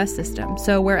POS system,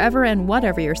 so wherever and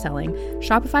whatever you're selling,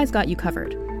 Shopify's got you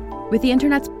covered. With the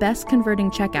internet's best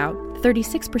converting checkout,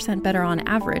 36% better on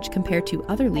average compared to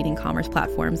other leading commerce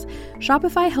platforms,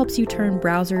 Shopify helps you turn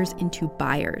browsers into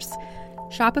buyers.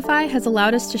 Shopify has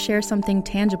allowed us to share something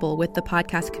tangible with the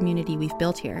podcast community we've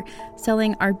built here,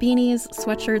 selling our beanies,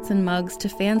 sweatshirts, and mugs to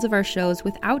fans of our shows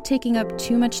without taking up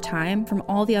too much time from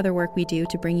all the other work we do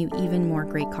to bring you even more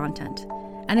great content.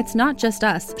 And it's not just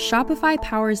us. Shopify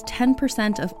powers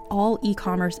 10% of all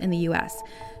e-commerce in the US.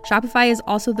 Shopify is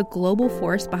also the global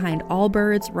force behind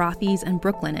Allbirds, Rothy's, and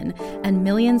Brooklinen, and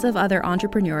millions of other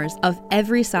entrepreneurs of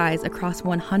every size across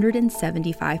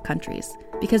 175 countries.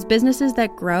 Because businesses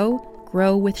that grow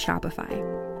with Shopify.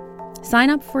 Sign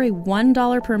up for a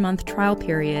 $1 per month trial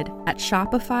period at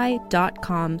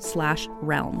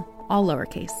shopify.com/realm, all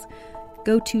lowercase.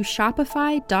 Go to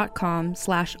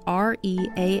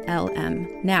shopify.com/REALM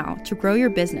now to grow your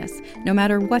business, no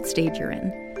matter what stage you're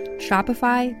in.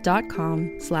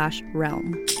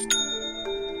 Shopify.com/realm.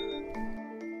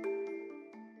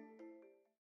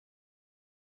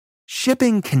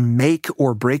 Shipping can make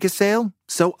or break a sale,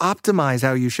 so optimize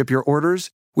how you ship your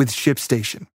orders with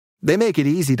ShipStation. They make it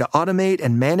easy to automate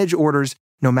and manage orders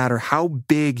no matter how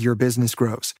big your business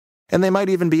grows. And they might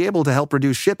even be able to help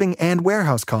reduce shipping and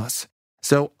warehouse costs.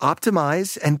 So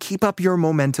optimize and keep up your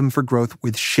momentum for growth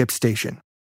with ShipStation.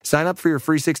 Sign up for your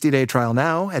free 60-day trial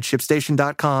now at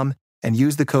ShipStation.com and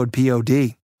use the code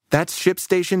POD. That's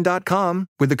ShipStation.com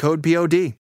with the code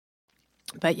POD.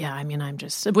 But yeah, I mean, I'm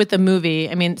just with the movie.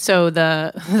 I mean, so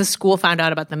the school found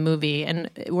out about the movie and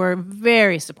were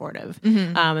very supportive.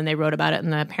 And they wrote about it in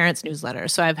the parents' newsletter.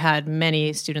 So I've had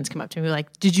many students come up to me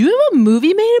like, "Did you have a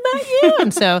movie made about you?"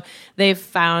 And so they've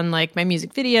found like my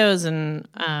music videos and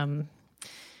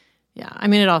Yeah, I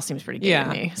mean, it all seems pretty gay to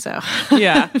me. So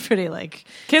Yeah. pretty like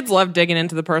Kids love digging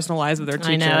into the personal lives of their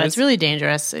teachers. I know it's really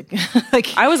dangerous.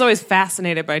 Like I was always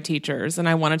fascinated by teachers, and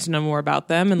I wanted to know more about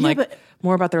them and but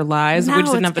more about their lives. We now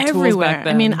just didn't have it's the tools everywhere. back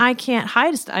then. I mean, I can't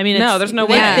hide. I mean, No, it's, there's no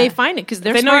they, way. they find it because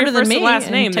they're They know your smarter than first me. and last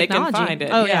in name, they can technology. find it.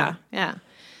 Oh Yeah. yeah.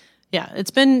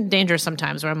 It's been dangerous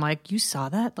sometimes where I'm like, you saw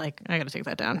that? Like, I got to take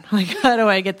that down. Like, how do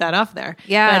I get that off there?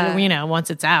 Yeah. But,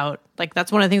 once it's out, like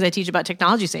that's one of the things I teach about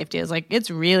technology safety is like it's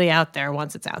really out there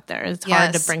once it's out there. It's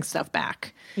hard to Yes. bring stuff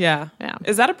back. yeah.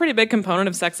 Is that a pretty big component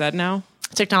of sex ed now?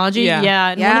 Technology,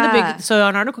 Yeah. And one of the Yeah. so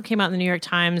an article came out in the New York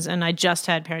Times, and I just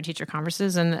had parent-teacher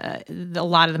conferences, and a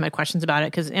lot of them had questions about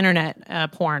it because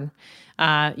internet porn,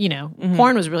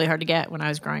 porn was really hard to get when I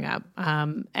was growing up,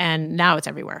 and now it's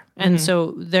everywhere. And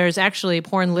so there's actually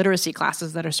porn literacy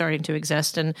classes that are starting to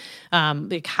exist, and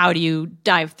like how do you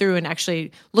dive through and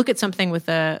actually look at something with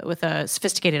a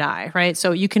sophisticated eye, right?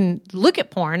 So you can look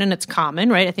at porn, and it's common,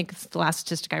 right? I think the last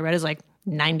statistic I read is like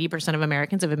 90% of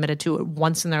Americans have admitted to it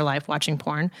once in their life watching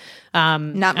porn. Not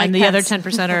Mike and the Pence.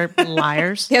 other 10% are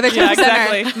liars. The other 10%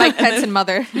 exactly. are Mike Pence and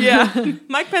Mother. Yeah.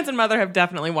 Mike Pence and Mother have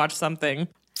definitely watched something.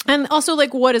 And also,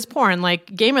 like, what is porn?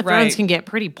 Like, Game of Thrones Right. can get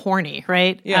pretty porny,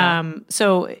 right? Yeah.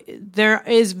 So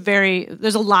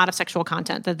there's a lot of sexual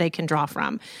content that they can draw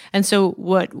from. And so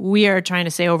what we are trying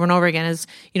to say over and over again is,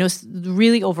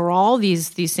 really overall, these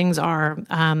things are,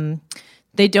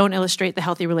 they don't illustrate the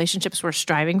healthy relationships we're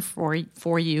striving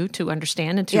for you to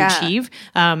understand and to achieve.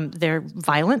 They're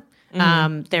violent.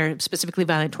 They're specifically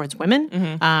violent towards women.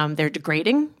 They're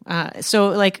degrading. So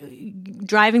like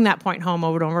driving that point home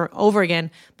over and over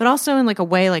again, but also in like a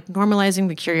way like normalizing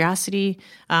the curiosity,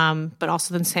 but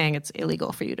also then saying it's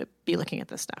illegal for you to be looking at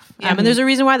this stuff. And there's a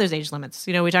reason why there's age limits.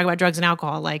 We talk about drugs and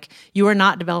alcohol. Like you are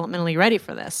not developmentally ready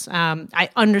for this. I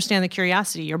understand the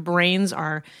curiosity. Your brains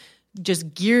are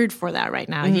just geared for that right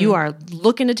now. You are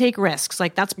looking to take risks.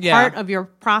 Like that's part of your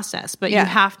process, but you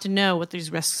have to know what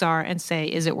these risks are and say,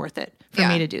 is it worth it for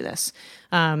me to do this?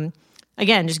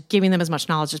 Again, just giving them as much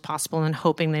knowledge as possible and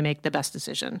hoping they make the best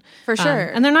decision. For sure.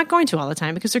 And they're not going to all the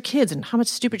time because they're kids. And how much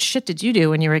stupid shit did you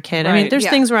do when you were a kid? I mean, Right. there's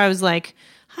things where I was like,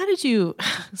 how did you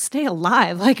stay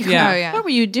alive? Like, what were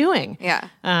you doing? Yeah.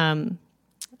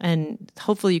 And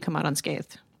hopefully you come out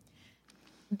unscathed.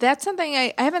 That's something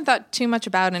I haven't thought too much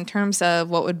about in terms of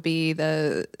what would be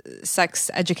the sex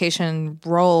education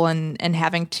role and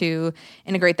having to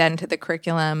integrate that into the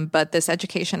curriculum. But this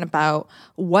education about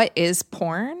what is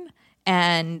porn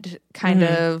and kind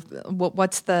of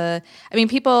what's the, I mean,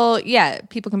 people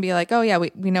can be like, oh yeah,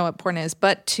 we know what porn is,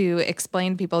 but to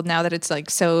explain to people now that it's like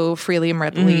so freely and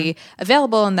readily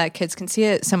available and that kids can see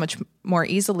it so much more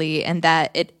easily and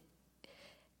that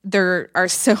there are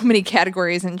so many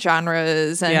categories and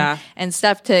genres and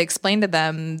stuff to explain to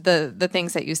them the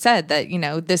things that you said that,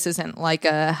 this isn't like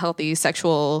a healthy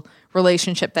sexual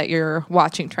relationship that you're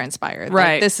watching transpire.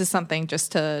 Right. Like, this is something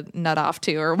just to nut off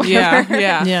to or whatever.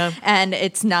 Yeah. And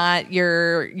it's not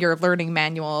your learning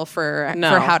manual for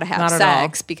how to have not at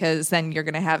sex because then you're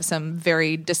going to have some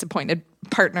very disappointed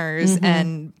partners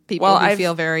and people who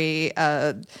feel very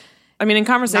I mean, in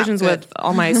conversations with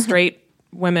all my straight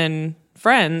women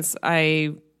friends,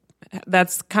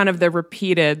 that's kind of the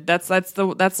repeated, that's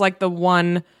like the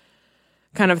one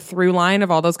kind of through line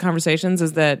of all those conversations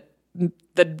is that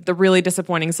the really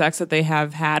disappointing sex that they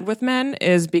have had with men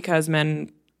is because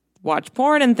men watch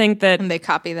porn and think that, and they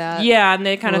copy that. Yeah, and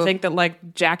they kind of think that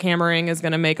like jackhammering is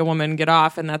going to make a woman get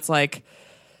off, and that's like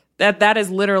that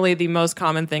is literally the most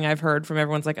common thing I've heard from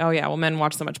everyone's like, oh yeah, well men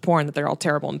watch so much porn that they're all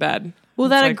terrible in bed. Well,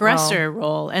 It's that like, aggressor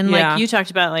role, and yeah. like you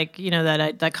talked about, like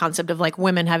that concept of like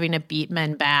women having to beat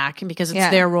men back because it's Yeah.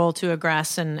 their role to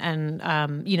aggress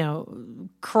and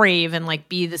crave and like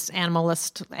be this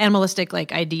animalistic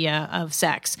like idea of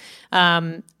sex,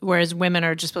 whereas women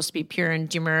are just supposed to be pure and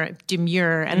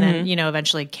demure, and then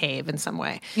eventually cave in some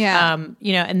way. Yeah.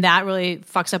 And that really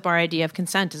fucks up our idea of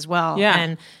consent as well.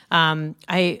 Yeah. And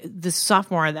this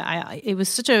sophomore it was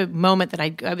such a moment that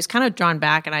I was kind of drawn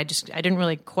back, and I didn't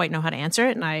really quite know how to answer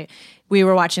it. And we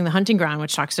were watching The Hunting Ground,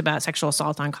 which talks about sexual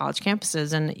assault on college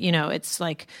campuses. And, it's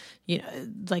like,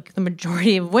 like the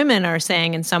majority of women are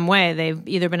saying in some way they've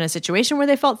either been in a situation where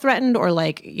they felt threatened or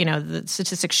like, the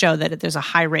statistics show that there's a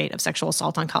high rate of sexual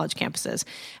assault on college campuses.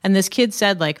 And this kid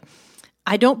said like,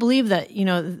 I don't believe that,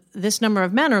 this number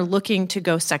of men are looking to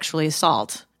go sexually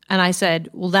assault. And I said,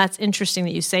 well, that's interesting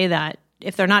that you say that.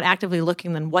 If they're not actively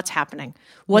looking, then what's happening?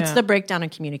 What's the breakdown in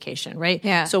communication, right?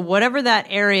 Yeah. So whatever that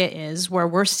area is where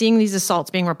we're seeing these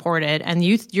assaults being reported, and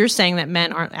you're saying that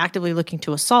men aren't actively looking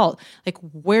to assault, like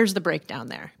where's the breakdown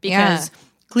there? Because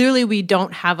clearly we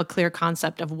don't have a clear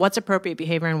concept of what's appropriate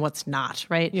behavior and what's not,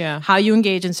 right? Yeah. How you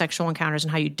engage in sexual encounters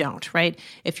and how you don't, right?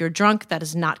 If you're drunk, that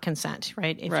is not consent,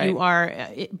 right? If you are,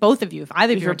 both of you, if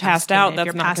either of you you're are passed out, if that's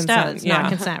you're not passed consent. out, it's not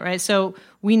consent, right? So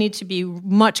we need to be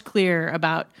much clearer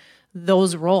about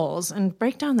those roles and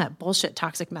break down that bullshit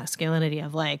toxic masculinity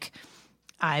of like,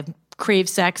 I crave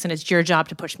sex and it's your job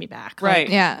to push me back. Right.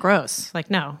 Like, Yeah. gross. Like,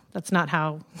 no, that's not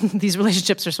how these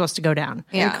relationships are supposed to go down.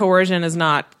 And coercion is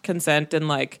not consent, and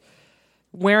like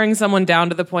wearing someone down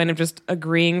to the point of just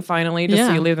agreeing finally just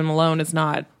so you leave them alone is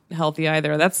not healthy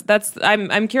either. That's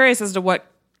I'm curious as to what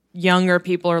younger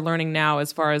people are learning now,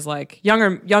 as far as like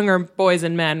younger boys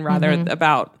and men rather,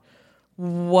 about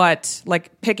what,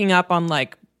 like, picking up on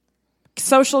like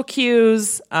social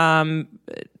cues,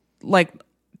 like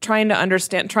trying to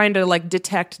understand, trying to like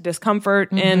detect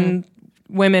discomfort in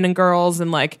women and girls,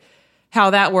 and like how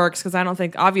that works, because I don't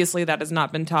think, obviously, that has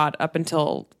not been taught up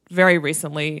until very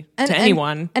recently to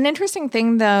anyone. An interesting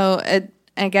thing, though,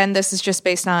 again, this is just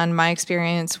based on my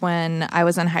experience when I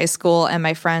was in high school and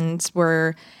my friends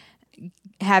were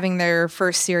having their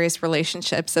first serious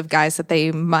relationships of guys that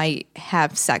they might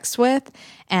have sex with,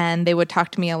 and they would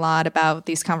talk to me a lot about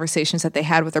these conversations that they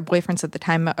had with their boyfriends at the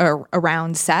time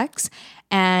around sex.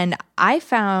 And I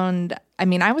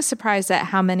was surprised at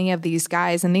how many of these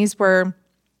guys, and these were,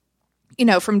 you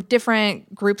know, from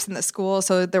different groups in the school.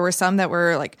 So there were some that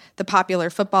were like the popular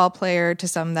football player to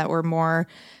some that were more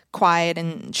quiet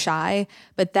and shy,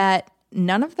 but that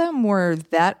none of them were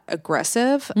that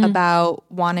aggressive about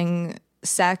wanting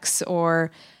sex,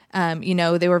 or,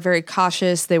 they were very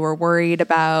cautious. They were worried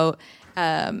about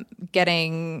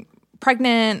getting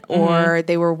pregnant, or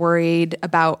they were worried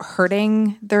about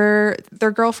hurting their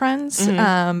girlfriends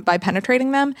by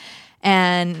penetrating them.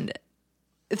 And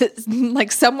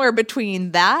like somewhere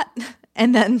between that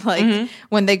and then like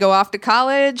when they go off to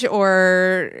college,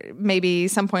 or maybe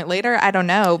some point later, I don't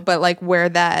know, but like where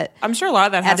that I'm sure a lot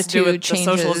of that has to do with changes.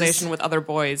 the socialization with other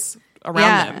boys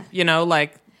around them, you know,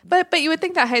 like. But you would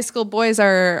think that high school boys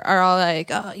are all like,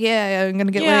 oh yeah, I'm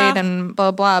gonna get laid and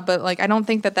blah blah. But like, I don't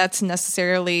think that that's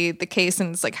necessarily the case.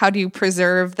 And it's like, how do you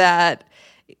preserve that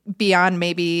beyond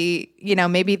maybe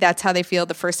that's how they feel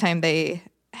the first time they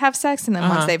have sex, and then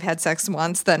once they've had sex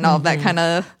once, then all that kind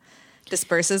of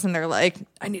disperses, and they're like,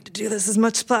 I need to do this as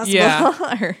much as possible.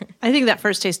 Yeah. I think that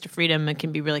first taste of freedom, it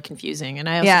can be really confusing. And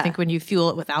I also think when you fuel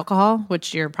it with alcohol,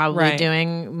 which you're probably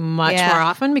doing much more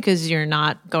often because you're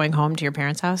not going home to your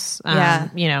parents' house.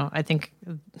 I think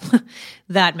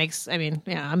that makes, I'm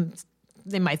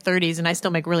in my 30s and I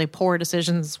still make really poor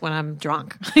decisions when I'm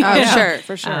drunk. Sure,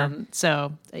 for sure.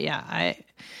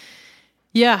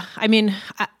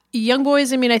 Young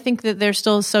boys, I think that they're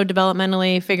still so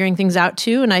developmentally figuring things out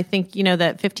too. And I think,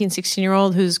 that 15,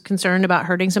 16-year-old who's concerned about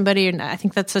hurting somebody, and I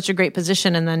think that's such a great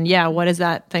position. And then, what is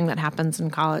that thing that happens in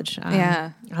college?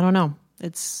 I don't know.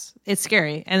 It's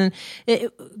scary. And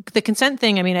the consent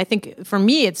thing, I think for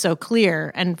me, it's so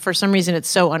clear. And for some reason, it's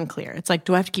so unclear. It's like,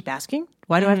 do I have to keep asking?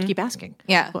 Why do I have to keep asking?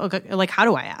 Yeah. Like, how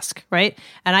do I ask? Right.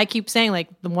 And I keep saying, like,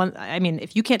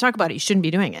 if you can't talk about it, you shouldn't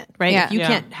be doing it. Right. Yeah. If you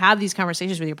can't have these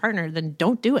conversations with your partner, then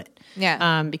don't do it.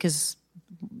 Yeah. Because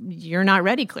you're not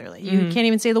ready, clearly. You can't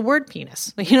even say the word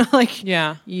penis.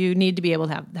 You need to be able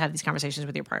to have these conversations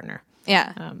with your partner.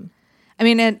 Yeah.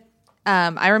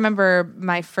 I remember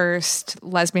my first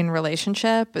lesbian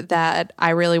relationship that I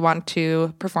really wanted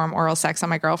to perform oral sex on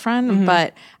my girlfriend,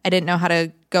 but I didn't know how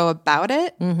to go about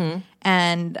it.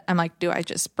 And I'm like, do I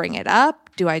just bring it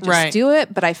up? Do I just do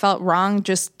it? But I felt wrong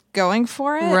just going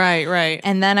for it. Right.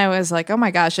 And then I was like, oh my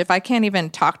gosh, if I can't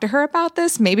even talk to her about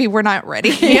this, maybe we're not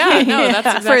ready That's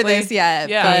exactly, for this yet.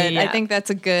 Yeah. But I think that's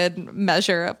a good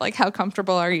measure of like how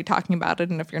comfortable are you talking about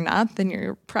it, and if you're not, then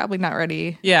you're probably not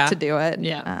ready to do it.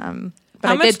 Yeah.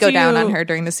 But I did go down on her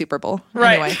during the Super Bowl.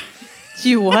 Right. Anyway.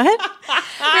 You what?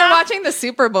 We were watching the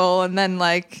Super Bowl, and then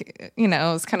it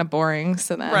was kind of boring.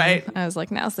 So then I was like,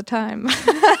 now's the time.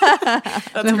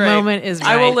 That's the great. moment is right.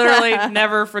 I will literally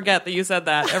never forget that you said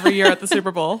that every year at the Super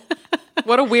Bowl.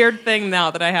 What a weird thing now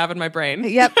that I have in my brain.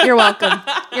 Yep, you're welcome.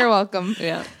 You're welcome.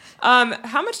 Yeah.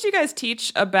 How much do you guys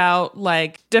teach about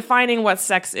defining what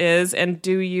sex is, and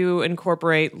do you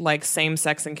incorporate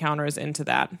same-sex encounters into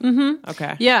that? Mm-hmm.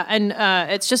 Okay. Yeah, and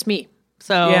it's just me.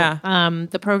 So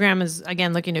the program is,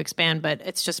 again, looking to expand, but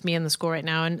it's just me in the school right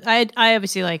now. And I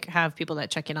obviously have people that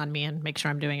check in on me and make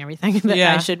sure I'm doing everything that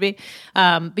I should be.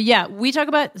 But we talk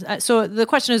about, so the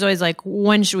question is always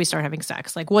when should we start having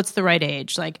sex? What's the right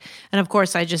age? And of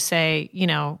course I just say,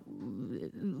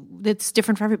 it's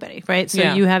different for everybody, right?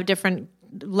 So you have different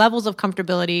levels of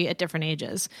comfortability at different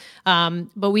ages.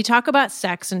 But we talk about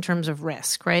sex in terms of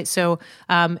risk, right? So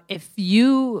if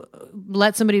you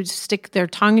let somebody stick their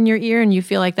tongue in your ear and you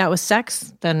feel like that was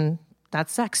sex, then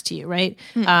that's sex to you, right?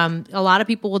 A lot of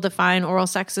people will define oral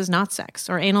sex as not sex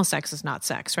or anal sex as not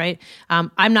sex, right?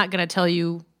 I'm not going to tell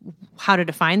you how to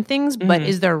define things, but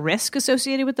is there risk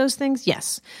associated with those things?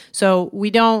 Yes. So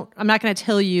I'm not going to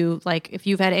tell you, like, if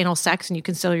you've had anal sex and you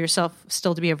consider yourself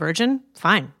still to be a virgin,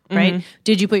 fine, right?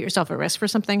 Did you put yourself at risk for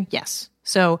something? Yes.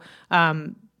 So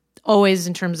always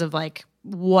in terms of like,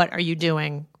 what are you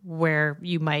doing where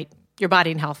your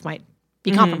body and health might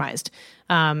be compromised?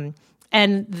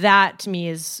 And that to me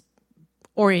is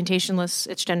orientationless,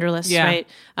 it's genderless, right?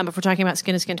 If we're talking about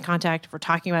skin-to-skin contact, if we're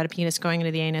talking about a penis going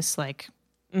into the anus, like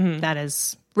that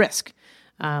is risk.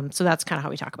 So that's kind of how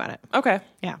we talk about it. Okay.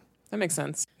 Yeah. That makes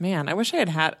sense. Man, I wish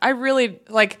I really,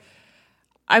 like,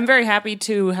 I'm very happy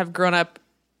to have grown up,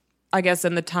 I guess,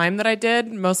 in the time that I did,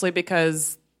 mostly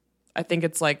because I think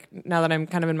it's like, now that I'm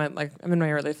kind of I'm in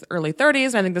my early 30s,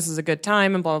 and I think this is a good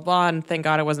time and blah, blah, blah. And thank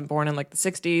God I wasn't born in like the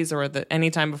 60s or any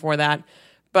time before that.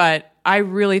 But I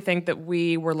really think that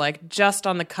we were like just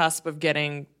on the cusp of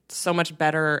getting so much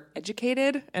better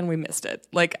educated, and we missed it.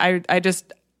 Like,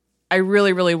 I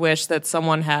really, really wish that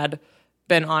someone had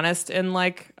been honest in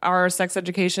like our sex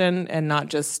education and not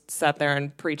just sat there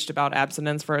and preached about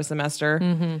abstinence for a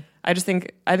semester. I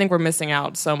think we're missing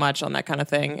out so much on that kind of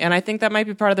thing. And I think that might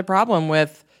be part of the problem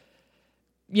with,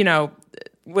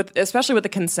 especially with the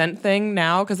consent thing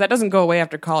now, because that doesn't go away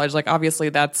after college. Like, obviously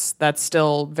that's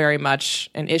still very much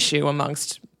an issue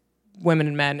amongst women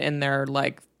and men in their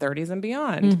like 30s and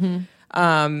beyond.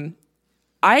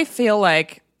 I feel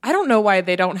like, I don't know why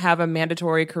they don't have a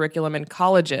mandatory curriculum in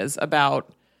colleges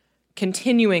about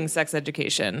continuing sex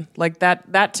education. Like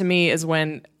that to me is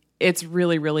when it's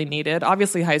really, really needed.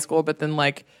 Obviously high school, but then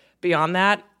like beyond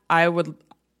that, you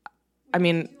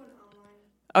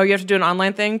have to do an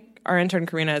online thing? Our intern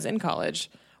Karina is in college.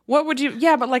 What would you,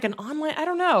 but like an online, I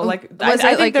don't know. Like, Was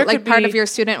I it think there like could part be, of your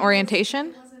student orientation?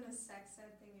 It wasn't a sex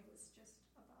ed thing. It was just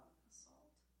about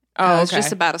assault. oh, It's okay.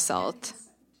 just about assault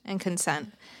and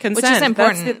consent. Consent. Which is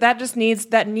important.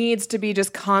 That needs to be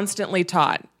just constantly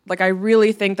taught. Like, I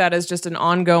really think that is just an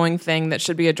ongoing thing that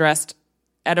should be addressed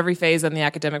at every phase in the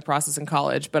academic process in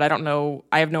college. But I don't know.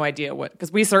 I have no idea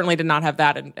because we certainly did not have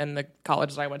that in the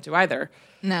college that I went to either.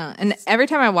 No, and every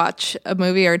time I watch a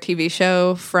movie or a TV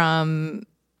show from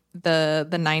the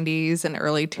 90s and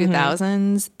early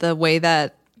 2000s, the way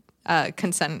that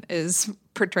consent is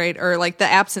portrayed, or like the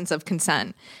absence of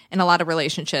consent in a lot of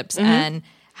relationships, and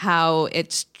how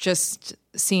it's just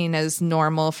seen as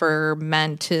normal for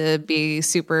men to be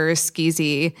super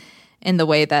skeezy in the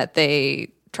way that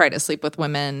they try to sleep with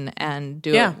women and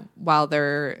do it while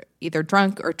they're either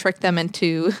drunk or trick them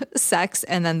into sex,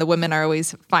 and then the women are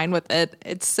always fine with it.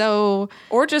 It's so,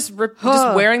 or just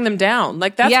wearing them down.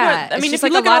 Like, that's what I mean. If you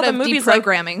look at all the movies,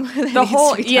 deprogramming, like, the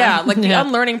whole like the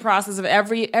unlearning process of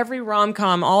every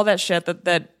rom-com, all that shit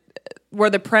that where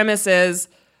the premise is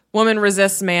woman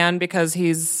resists man because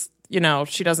he's he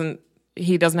doesn't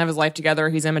have his life together,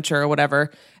 he's immature or whatever,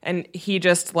 and he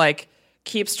just like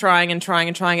keeps trying and trying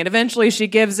and trying, and eventually she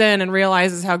gives in and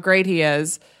realizes how great he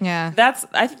is. Yeah,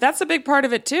 that's a big part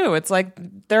of it too. It's like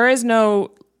there's no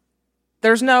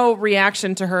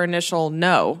reaction to her initial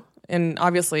no, and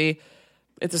obviously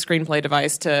it's a screenplay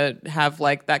device to have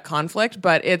like that conflict,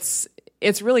 but it's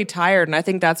really tired, and I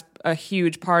think that's a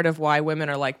huge part of why women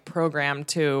are like programmed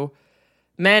to,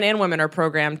 men and women are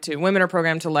programmed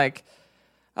to like,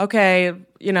 okay,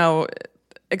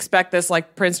 expect this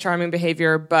like Prince Charming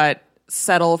behavior, but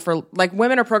settle for, like,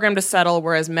 women are programmed to settle,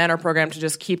 whereas men are programmed to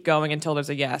just keep going until there's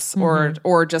a yes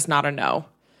or just not a no.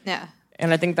 Yeah.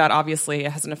 And I think that obviously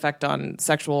has an effect on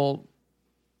sexual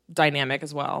dynamic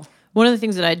as well. One of the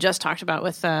things that I just talked about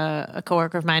with a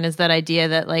coworker of mine is that idea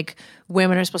that like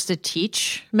women are supposed to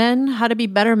teach men how to be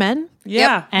better men.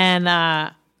 Yeah. Yep.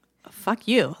 And fuck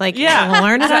you. Like,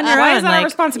 learn it on your own. Why is that like, a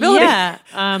responsibility?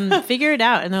 Yeah. Figure it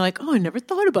out. And they're like, oh, I never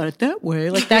thought about it that way.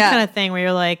 Like that kind of thing where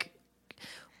you're like,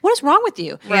 what is wrong with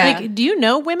you? Right. Like, do you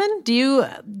know women? Do you,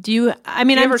 I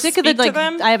mean, I'm sick of it. Like,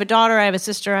 I have a daughter, I have a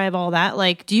sister, I have all that.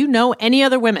 Like, do you know any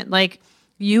other women? Like,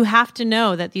 you have to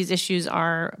know that these issues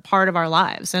are part of our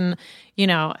lives. And,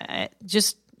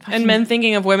 just. And men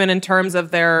thinking of women in terms of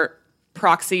their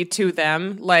proxy to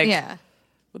them. Like,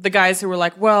 the guys who were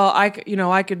like, well, I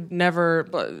could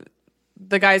never,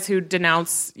 the guys who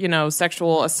denounce,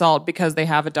 sexual assault because they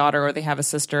have a daughter or they have a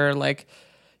sister, like,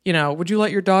 would you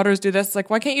let your daughters do this? Like,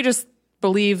 why can't you just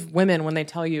believe women when they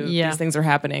tell you these things are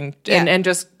happening? Yeah.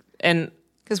 And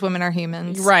because Because women are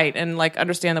humans. Right. And like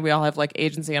understand that we all have like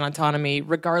agency and autonomy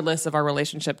regardless of our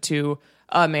relationship to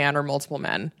a man or multiple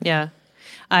men. Yeah.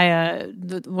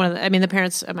 The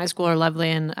parents at my school are lovely,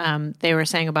 and they were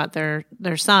saying about their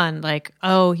son, like,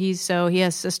 oh, he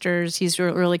has sisters. He's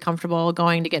really comfortable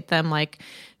going to get them like,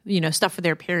 stuff for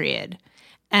their period.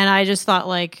 And I just thought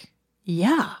like,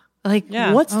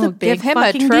 what's the big give him a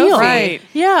fucking trophy. deal? Right.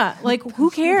 Yeah. Like,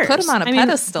 who cares? Put him on a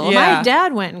pedestal. Yeah. My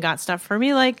dad went and got stuff for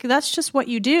me. Like, that's just what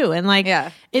you do. And like,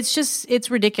 it's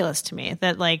ridiculous to me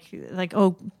that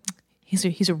oh,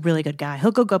 he's a really good guy.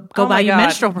 He'll go buy you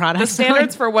menstrual products. The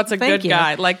standards for what's a good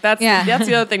guy. Like that's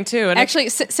the other thing too. And Actually,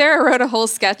 Sarah wrote a whole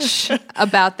sketch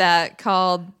about that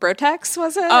called Brotex,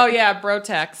 was it? oh yeah,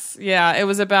 Brotex. Yeah, it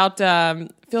was about.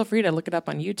 Feel free to look it up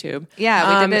on YouTube.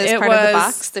 Yeah, we did it as part of The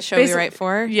Box, the show we write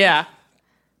for. Yeah,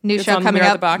 New it's show on coming We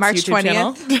Are up the Box March YouTube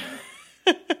 20th.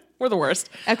 channel. We're the worst.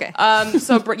 Okay.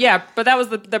 But that was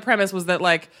the premise was that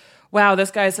like, wow,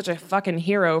 this guy is such a fucking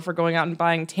hero for going out and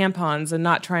buying tampons and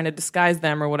not trying to disguise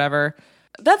them or whatever.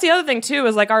 That's the other thing too,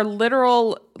 is like our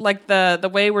literal, like the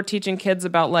way we're teaching kids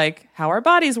about like how our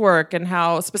bodies work and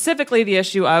how specifically the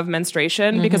issue of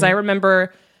menstruation. Because I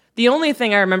remember the only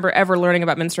thing I remember ever learning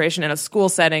about menstruation in a school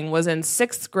setting was in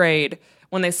 6th grade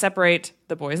when they separate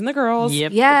the boys and the girls.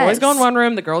 Yep. Yes. The boys go in one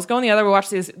room, the girls go in the other. We watch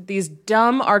these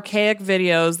dumb, archaic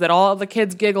videos that all of the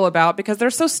kids giggle about because they're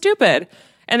so stupid.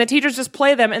 And the teachers just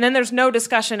play them, and then there's no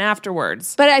discussion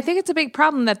afterwards. But I think it's a big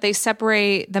problem that they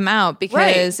separate them out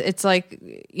because it's like,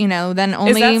 then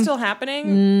only... Is that still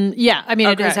happening? Yeah, I mean,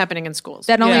 it Okay. is happening in schools.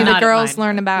 That only Yeah. the Not at girls mine.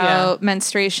 learn about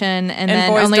menstruation, and then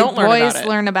boys only don't learn boys about it.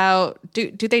 learn about.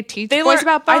 Do they teach They boys learn-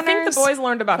 about boners? I think the boys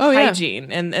learned about yeah.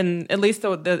 hygiene, and at least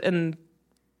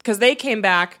because they came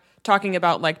back talking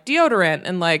about like deodorant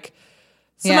and like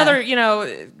some other,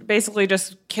 basically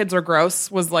just kids are gross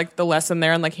was like the lesson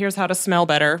there, and like here's how to smell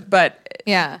better. But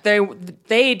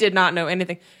they did not know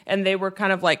anything, and they were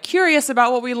kind of like curious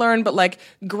about what we learned, but like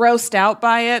grossed out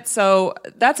by it. So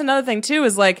that's another thing too,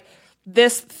 is like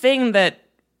this thing that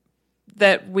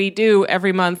we do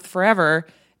every month forever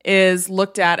is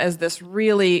looked at as this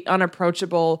really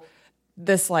unapproachable,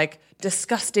 this like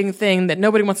disgusting thing that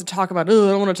nobody wants to talk about. Oh,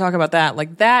 I don't want to talk about that.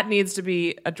 Like that needs to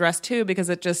be addressed too, because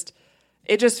it just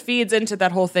feeds into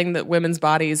that whole thing that women's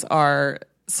bodies are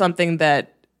something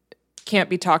that can't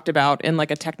be talked about in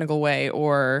like a technical way,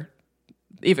 or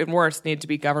even worse, need to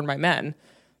be governed by men.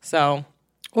 So,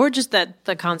 Or just that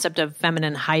the concept of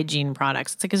feminine hygiene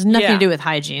products. It's like it has nothing Yeah. to do with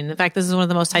hygiene. In fact, this is one of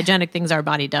the most hygienic things our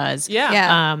body does.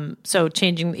 Yeah. So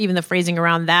changing even the phrasing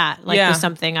around that, like Yeah. was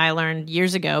something I learned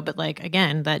years ago. But like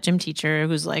again, that gym teacher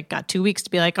who's like got 2 weeks to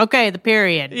be like, okay, the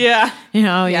period. yeah.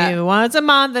 You once a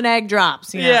month an egg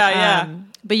drops. You know? Yeah.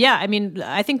 But yeah, I mean,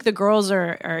 I think the girls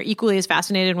are equally as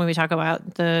fascinated when we talk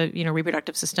about the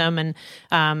reproductive system and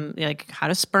like how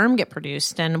does sperm get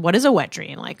produced and what is a wet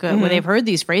dream? Like when they've heard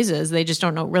these phrases, they just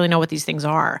don't really know what these things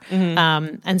are.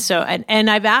 And so and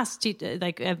I've asked,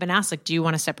 I've been asked, like, do you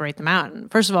want to separate them out? And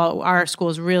first of all, our school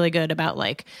is really good about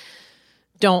like,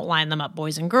 don't line them up,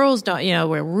 boys and girls. Don't,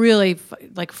 we're really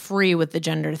like free with the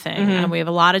gender thing. And we have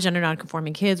a lot of gender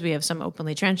nonconforming kids. We have some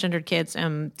openly transgendered kids.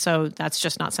 So that's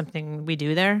just not something we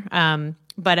do there.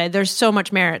 But there's so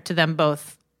much merit to them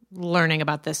both learning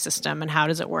about this system and how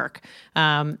does it work.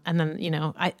 And then,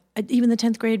 I even the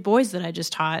 10th grade boys that I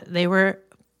just taught, they were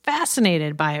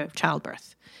fascinated by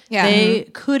childbirth. Yeah. They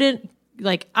couldn't,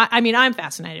 I'm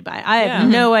fascinated by it. I have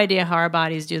no idea how our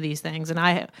bodies do these things, and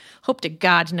I hope to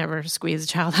God to never squeeze a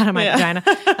child out of my vagina.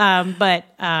 But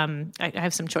I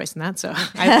have some choice in that, so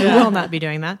I will not be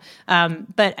doing that.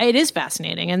 But it is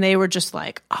fascinating, and they were just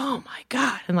like, "Oh my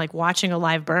God!" and like watching a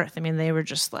live birth. I mean, they were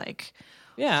just like,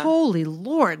 Yeah. "Holy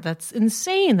Lord, that's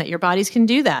insane that your bodies can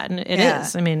do that," and it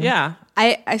is. I mean, Yeah.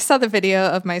 I saw the video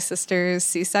of my sister's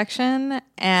C-section,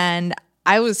 and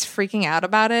I was freaking out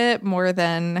about it more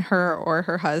than her or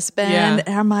her husband. Yeah.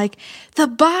 And I'm like, the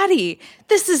body,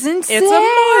 this is insane. It's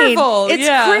a marvel. It's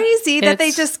Yeah. crazy that they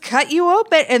It's- just cut you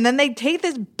open and then they take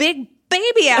this big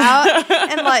baby out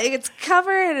and like it's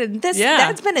covered and this Yeah.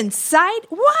 that's been inside.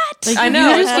 What? like, I know,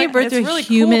 You it's just gave like- birth it's to a really cool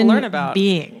to human learn about.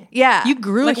 being. Yeah. You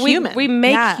grew Like a human. we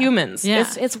make Yeah. humans. Yeah.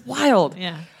 It's wild.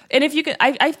 Yeah. And if you can,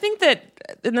 I think that,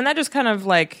 and then that just kind of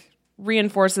like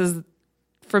reinforces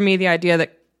for me the idea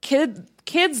that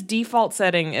kids' default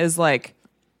setting is like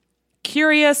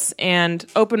curious and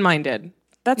open-minded.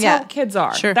 That's Yeah. how kids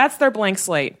are. Sure. That's their blank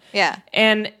slate. Yeah.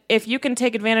 And if you can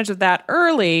take advantage of that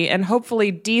early and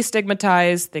hopefully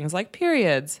destigmatize things like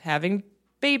periods, having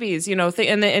babies,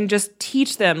 and just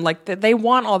teach them like that they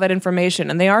want all that information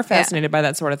and they are fascinated by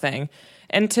that sort of thing.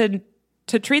 And to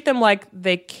to treat them like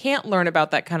they can't learn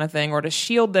about that kind of thing or to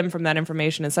shield them from that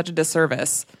information is such a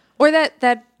disservice. Or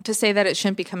that to say that it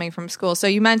shouldn't be coming from school. So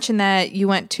you mentioned that you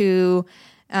went to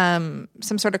some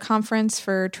sort of conference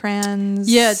for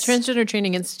trans. Yeah, Transgender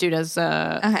Training Institute has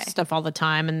stuff all the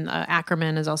time, and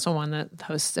Ackerman is also one that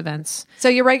hosts events. So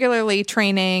you're regularly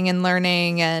training and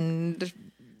learning and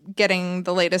getting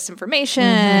the latest information.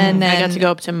 And I got to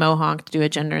go up to Mohonk to do a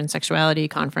gender and sexuality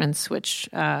conference, which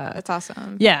that's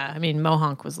awesome. Yeah, I mean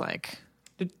Mohonk was like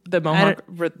the Mohonk,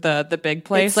 the big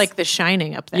place. It's like The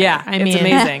Shining up there. Yeah, I mean, it's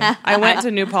amazing. I went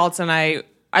to New Paltz and I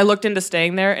looked into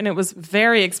staying there, and it was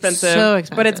very expensive. So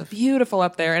expensive. But it's beautiful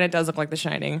up there, and it does look like The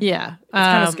Shining. Yeah. It's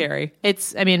kind of scary.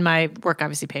 I mean, my work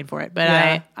obviously paid for it, but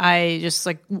Yeah. I just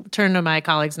like turned to my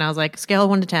colleagues and I was like, scale of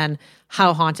 1 to 10,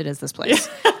 how haunted is this place?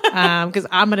 Because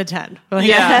I'm at a 10. Like,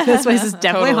 Yeah. this place is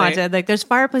definitely Totally. haunted. Like, there's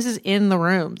fireplaces in the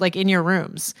room, like in your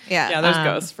rooms. Yeah, there's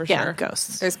ghosts for Yeah, sure.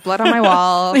 ghosts. There's blood on my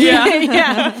wall.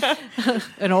 yeah.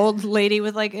 An old lady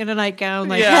with like in a nightgown,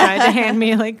 like tried to hand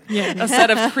me like A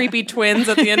set of creepy twins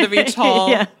at the end of each hall.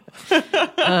 yeah.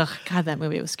 Ugh, God, that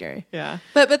movie was scary. Yeah.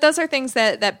 But those are things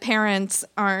that parents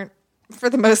aren't, for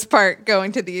the most part,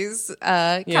 going to these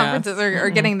conferences or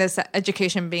getting this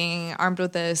education, being armed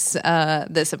with this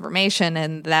information,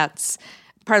 and that's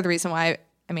part of the reason why.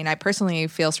 I mean, I personally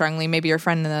feel strongly. Maybe your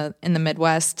friend in the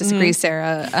Midwest disagrees,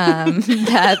 Sarah,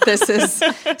 that this is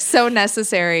so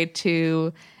necessary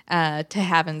to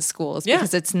have in schools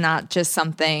because it's not just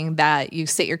something that you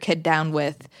sit your kid down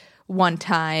with one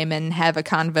time and have a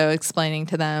convo explaining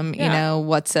to them, you know,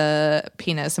 what's a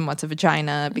penis and what's a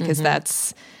vagina, because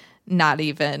that's not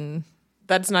even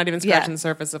scratching the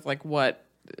surface of like what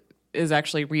is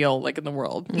actually real, like in the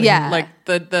world. Yeah. Like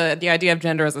the idea of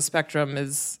gender as a spectrum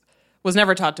was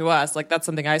never taught to us. Like that's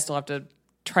something I still have to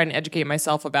try and educate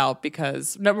myself about,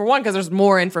 because number one, because there's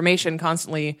more information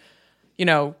constantly, you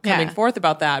know, coming forth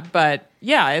about that. But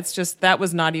yeah, it's just that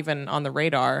was not even on the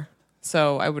radar.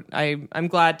 So I'm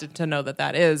glad to know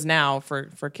that is now for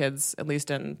kids, at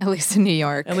least in New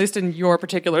York, at least in your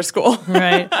particular school.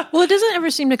 Right. Well, it doesn't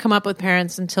ever seem to come up with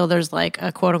parents until there's like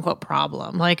a quote unquote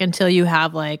problem, like until you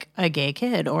have like a gay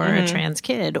kid or a trans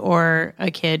kid or a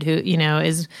kid who, you know,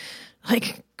 is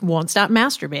like won't stop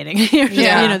masturbating. You're just,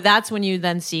 you know, that's when you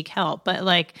then seek help. But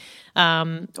like,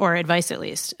 or advice at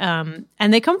least. And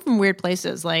they come from weird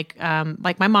places. Like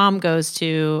my mom goes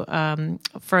to,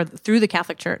 through the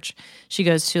Catholic Church, she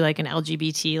goes to like an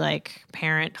LGBT, like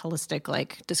parent holistic,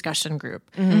 like discussion group.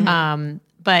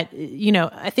 But, you know,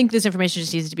 I think this information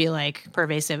just needs to be like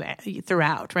pervasive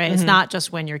throughout, right? It's not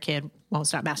just when your kid won't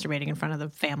stop masturbating in front of the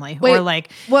family. Wait, or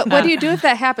like, what do you do if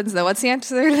that happens though? What's the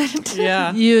answer to that?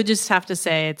 Yeah. you just have to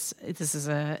say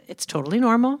it's totally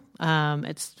normal.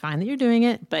 It's fine that you're doing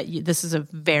it, but this is a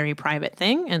very private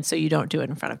thing. And so you don't do it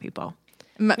in front of people.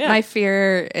 My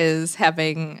fear is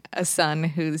having a son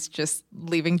who's just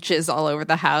leaving jizz all over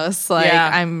the house. Like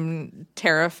I'm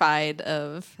terrified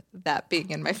of that being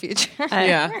in my future.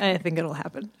 I think it'll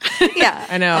happen. Yeah,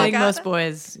 I know. I think most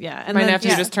boys, And my then,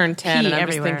 nephew just turned 10, and I'm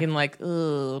everywhere. just thinking like,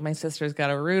 oh, my sister's got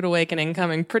a rude awakening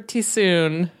coming pretty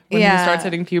soon when he Yeah. starts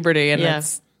hitting puberty, and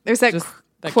it's There's that just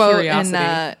that quote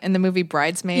curiosity. in the movie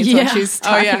Bridesmaids when she's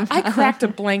talking. I cracked a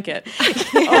blanket.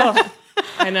 Oh,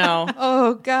 I know.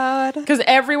 Oh God. Because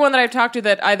everyone that I've talked to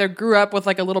that either grew up with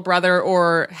like a little brother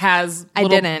or has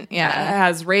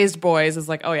has raised boys is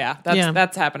like, oh yeah,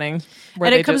 that's happening.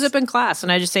 And it comes up in class,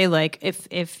 and I just say like,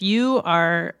 if you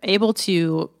are able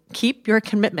to keep your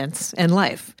commitments in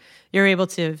life, you're able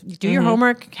to do your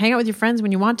homework, hang out with your friends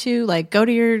when you want to, like go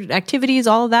to your activities,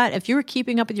 all of that. If you're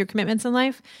keeping up with your commitments in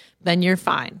life, then you're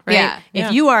fine, right? Yeah.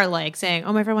 If you are like saying,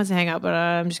 oh, my friend wants to hang out, but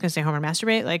I'm just going to stay home and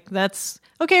masturbate, like that's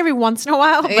okay every once in a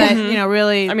while, but you know,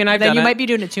 really, I mean, I've then done you it. might be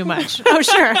doing it too much. Oh,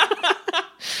 sure.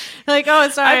 Like, oh,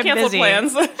 sorry, I've I'm canceled busy.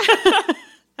 plans.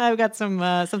 I've got something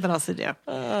else to do.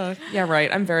 Yeah,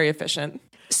 right. I'm very efficient.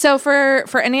 So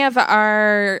for any of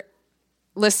our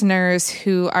listeners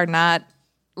who are not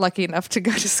lucky enough to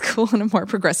go to school in a more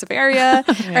progressive area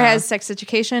or has sex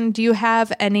education, do you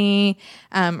have any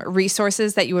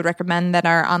resources that you would recommend that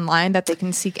are online that they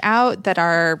can seek out that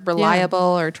are reliable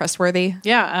or trustworthy?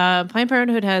 Yeah, Planned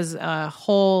Parenthood has a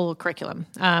whole curriculum,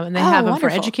 and they have them for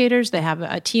wonderful. educators. They have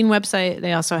a teen website.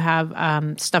 They also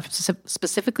have stuff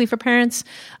specifically for parents.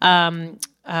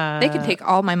 They can take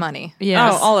all my money.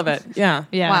 Yes. Oh, all of it. Yeah.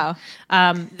 Yeah.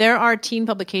 There are teen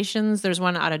publications. There's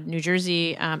one out of New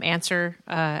Jersey. Answer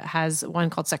has one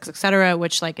called Sex Etc.,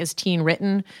 which like is teen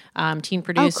written, teen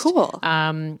produced. Oh, cool.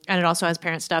 And it also has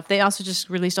parent stuff. They also just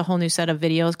released a whole new set of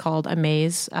videos called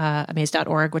Amaze,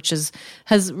 amaze.org, which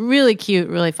has really cute,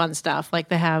 really fun stuff. Like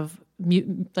they have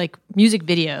music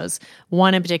videos.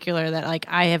 One in particular that like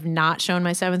I have not shown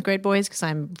my 7th grade boys because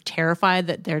I'm terrified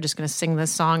that they're just going to sing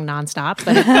this song nonstop.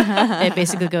 But it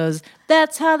basically goes,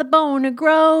 "That's how the boner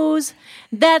grows.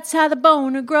 That's how the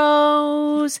boner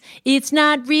grows. It's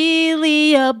not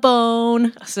really a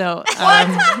bone." So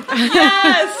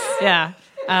Yes. yeah.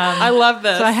 I love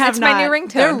this. So I have It's my new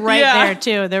ringtone. They're right Yeah. there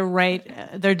too. They're right.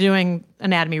 They're doing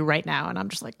anatomy right now, and I'm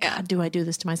just like, God, do I do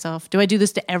this to myself? Do I do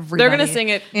this to everybody? They're going to sing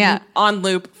it Yeah. on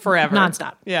loop forever.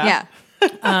 nonstop. Yeah.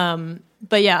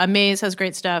 But yeah, Amaze has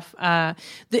great stuff.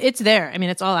 It's there. I mean,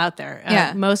 it's all out there.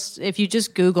 Yeah. If you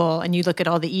just Google and you look at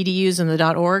all the EDUs and the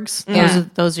 .orgs, Yeah.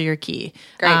 those are your key.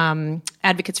 Great.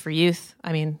 Advocates for Youth.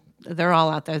 I mean, they're all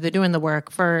out there. They're doing the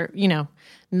work for,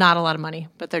 not a lot of money,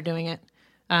 but they're doing it.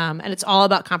 And it's all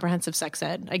about comprehensive sex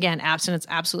ed. Again, abstinence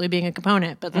absolutely being a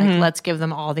component, but let's give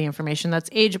them all the information that's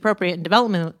age appropriate and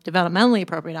developmentally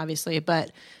appropriate, obviously,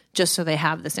 but just so they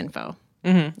have this info.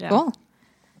 Yeah. Cool.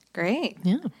 Great.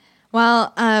 Yeah.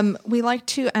 Well, we like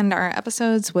to end our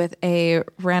episodes with a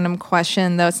random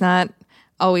question, though it's not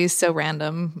always so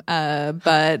random.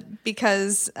 But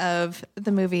because of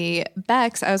the movie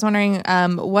Bex, I was wondering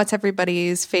what's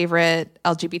everybody's favorite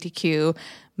LGBTQ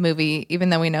movie, even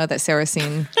though we know that Sarah's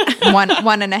seen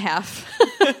one and a half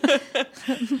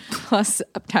plus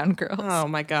Uptown Girls. Oh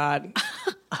my God.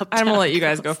 I'm going to let you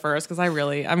guys go first because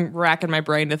I'm racking my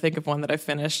brain to think of one that I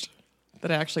finished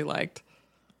that I actually liked.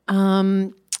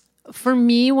 For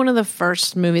me, one of the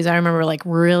first movies I remember like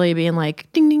really being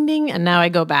like ding ding ding, and now I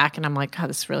go back and I'm like, God,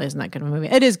 this really isn't that good of a movie.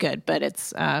 It is good, but it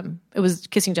was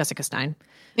Kissing Jessica Stein.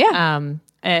 Yeah.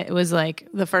 It was like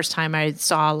the first time I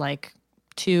saw like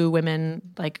 2 women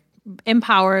like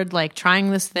empowered, like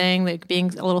trying this thing, like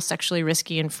being a little sexually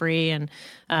risky and free, and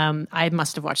I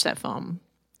must have watched that film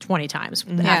 20 times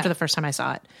after the first time I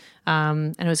saw it,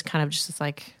 and it was kind of just this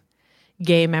like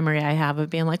gay memory I have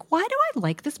of being like, why do I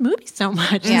like this movie so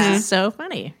much? Yeah. This is so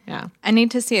funny. Yeah. I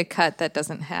need to see a cut that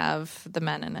doesn't have the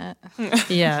men in it.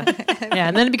 Yeah. Yeah.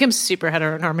 And then it becomes super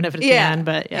heteronormative at the end,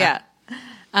 but yeah.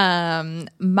 Mine,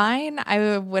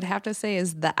 I would have to say,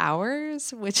 is The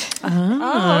Hours, which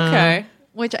Oh, okay.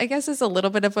 which I guess is a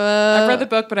little bit of a I've read the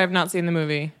book, but I've not seen the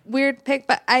movie. weird pick,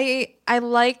 but I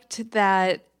liked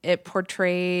that it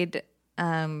portrayed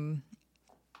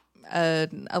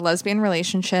a lesbian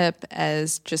relationship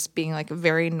as just being like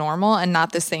very normal and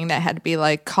not this thing that had to be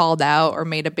like called out or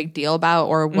made a big deal about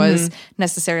or was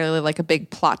necessarily like a big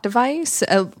plot device.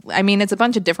 I mean, it's a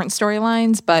bunch of different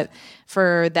storylines, but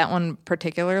for that one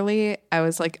particularly, I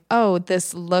was like, oh,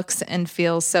 this looks and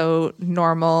feels so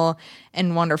normal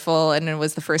and wonderful. And it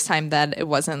was the first time that it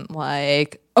wasn't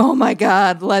like, oh my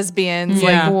God, lesbians,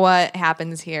 Yeah. like what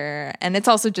happens here? And it's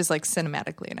also just like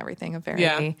cinematically and everything, a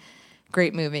very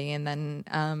great movie. And then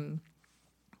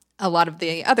a lot of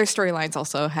the other storylines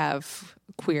also have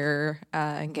queer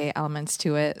and gay elements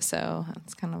to it. So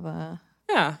it's kind of a...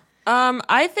 Yeah.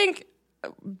 I think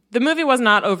the movie was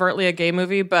not overtly a gay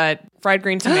movie, but Fried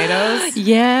Green Tomatoes.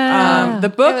 Yeah. The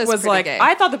book It was was pretty like, gay.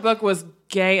 I thought the book was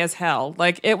gay as hell.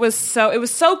 Like it was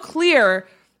so clear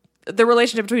the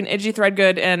relationship between Idgie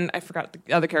Threadgood and I forgot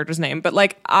the other character's name, but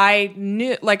like I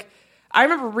knew, like I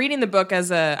remember reading the book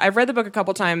I've read the book a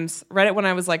couple times, read it when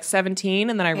I was like 17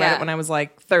 and then I read Yeah. it when I was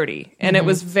like 30. And it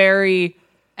was very,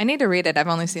 I need to read it. I've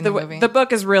only seen the movie. the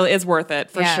book is worth it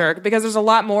for Yeah. sure because there's a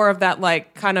lot more of that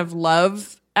like kind of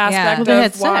love aspect Well, they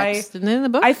had of why. sex, didn't they, in the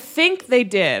book? I think they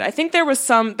did. I think there was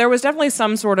definitely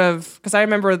some sort of, because I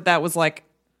remember that was like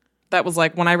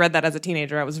when I read that as a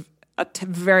teenager, I was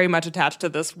very much attached to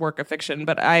this work of fiction.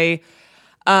 But I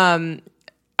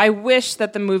wish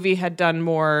that the movie had done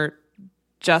more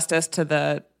justice to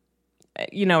the,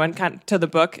 and kind of to the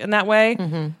book in that way.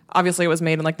 Mm-hmm. Obviously, it was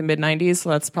made in like the mid '90s, so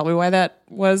that's probably why that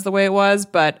was the way it was.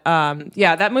 But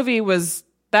that movie was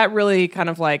that really kind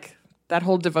of like. That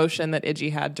whole devotion that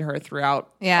Idgie had to her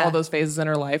throughout Yeah. all those phases in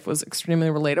her life was extremely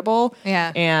relatable.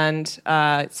 Yeah. And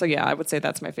I would say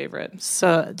that's my favorite.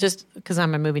 So just because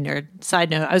I'm a movie nerd, side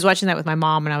note, I was watching that with my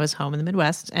mom when I was home in the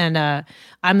Midwest, and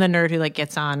I'm the nerd who like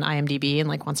gets on IMDb and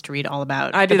like wants to read all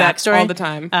about I do the that backstory all the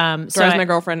time. So Drives I- my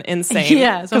girlfriend insane.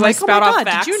 Yeah, so I'm like, because I spout oh my off God,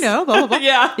 facts. did you know? Blah, blah, blah.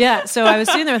 Yeah. Yeah. So I was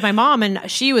sitting there with my mom,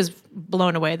 and she was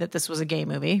blown away that this was a gay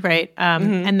movie, right?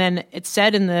 And then it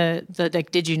said in the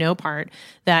like, did you know part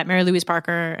that Mary Louise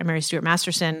Parker and Mary Stuart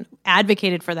Masterson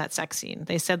advocated for that sex scene.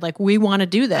 They said like, we want to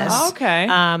do this. Oh, okay.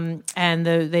 And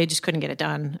they just couldn't get it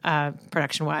done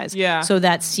production wise. Yeah. So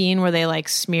that scene where they like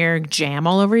smear jam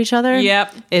all over each other,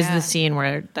 Yep. is the scene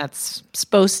where that's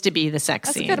supposed to be the sex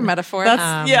That's a scene. good metaphor.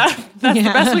 That's the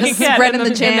best we can get. Spreading the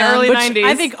in the jam, early Which 90s.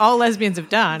 I think all lesbians have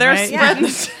done. they're right? spreading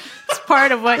the It's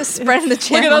part of what Spreading the Look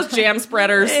jam. at those jam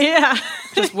spreaders. Yeah,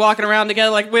 Just walking around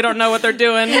together like we don't know what they're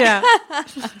doing. yeah.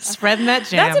 Spreading that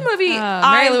jam. That's a movie Mary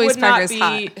I Louise would not Parker's be.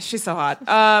 hot. She's so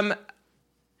hot.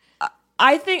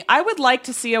 I think I would like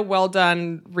to see a well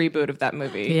done reboot of that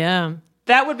movie. Yeah.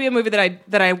 That would be a movie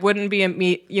that I wouldn't be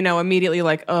immediately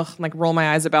like like roll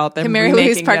my eyes about them. Can Mary remaking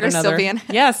Louise yet Parker still another. be in it?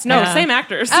 Yes, no, Yeah. same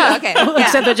actors. Oh, okay.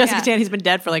 Except that Jessica Tandy's been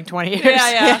dead for like 20 years.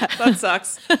 Yeah, that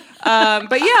sucks.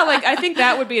 But yeah, like I think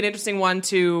that would be an interesting one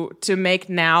to make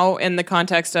now in the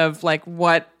context of like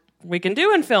what we can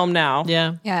do in film now.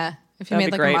 Yeah. Yeah. If you That'd made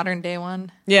be like great. a modern day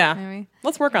one. Yeah. Maybe.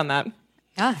 Let's work on that.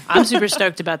 Yeah. I'm super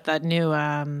stoked about that new,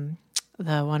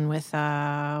 the one with,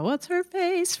 what's her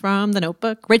face from The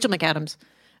Notebook? Rachel McAdams.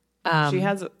 She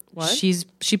has what?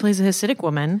 She plays a Hasidic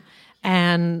woman,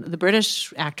 and the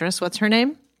British actress, what's her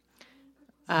name?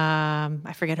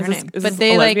 I forget her name. is this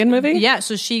a lesbian movie? Yeah,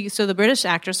 so the British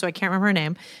actress, so I can't remember her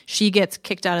name. She gets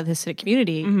kicked out of the Hasidic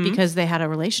community because they had a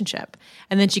relationship,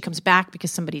 and then she comes back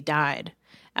because somebody died.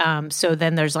 So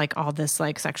then there's like all this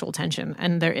like sexual tension,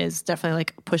 and there is definitely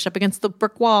like a push up against the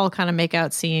brick wall kind of make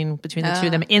out scene between the two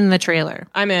of them in the trailer.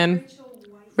 I'm in.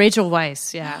 Rachel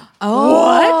Weisz, yeah.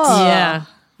 What? Yeah.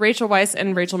 Rachel Weisz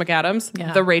and Rachel McAdams,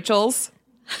 Yeah. the Rachels.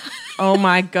 Oh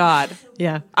my god,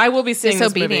 Yeah. I will be seeing this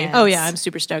movie. Disobedience. Oh yeah, I'm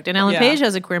super stoked. And Ellen Yeah. Page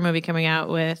has a queer movie coming out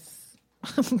with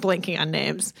blanking on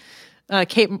names.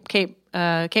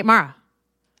 Kate Mara.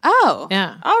 Oh.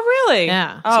 Yeah. Oh really?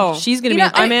 Yeah. So Oh, she's gonna You be.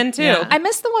 know, I'm in too. Yeah. I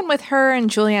missed the one with her and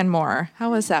Julianne Moore. How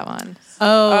was that one? It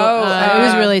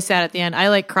was really sad at the end. I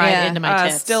like cried Yeah. into my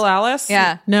tits. Still Alice?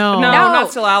 Yeah. no, No, No. not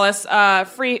Still Alice.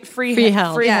 Free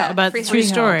Hell. Free Yeah. Hell. About Free true Hell.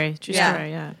 story. True Yeah. story.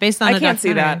 Yeah. Based on. I a can't see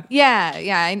documentary. Yeah,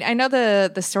 yeah. I know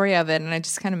the story of it, and I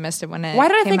just kind of missed it when it Why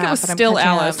did I came think it out, was but I'm Still catching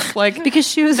up. Alice? Like Because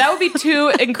she was. that would be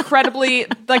too incredibly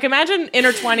like imagine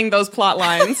intertwining those plot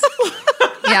lines.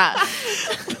 Yeah.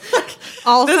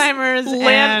 Alzheimer's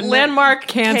and landmark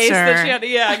cancer case that she had.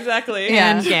 Yeah, exactly.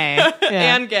 and gay.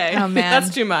 Yeah. And gay. Oh, man.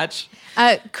 That's too much.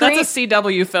 Karine, That's a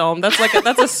CW film. That's like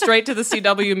that's a straight to the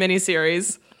CW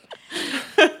miniseries.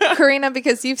 Karina,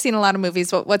 because you've seen a lot of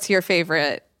movies, what's your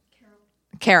favorite?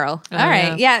 Carol. All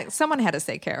right. Yeah, someone had to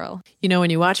say Carol. You know, when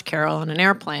you watch Carol on an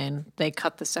airplane, they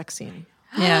cut the sex scene.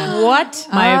 Yeah. What?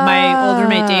 My old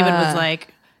roommate David was like,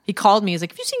 he called me. He's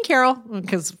like, "Have you seen Carol?"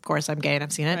 Because of course I'm gay and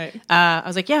I've seen it. Right. I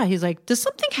was like, "Yeah." He's like, "Does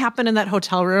something happen in that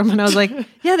hotel room?" And I was like,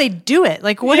 "Yeah, they do it."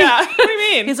 Like, what? Yeah. What do you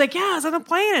mean? He's like, "Yeah, I was on a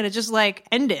plane and it just like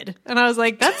ended." And I was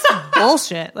like, "That's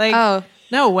bullshit." Like, Oh.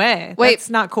 no way. Wait.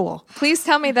 That's not cool. Please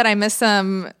tell me that I missed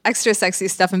some extra sexy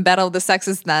stuff in Battle of the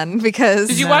Sexes then, because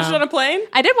Did you watch it on a plane?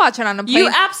 I did watch it on a plane. You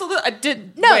absolutely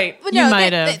did. no, Wait. You no,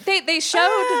 might have. They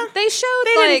showed. They showed.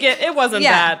 They like, didn't get. It wasn't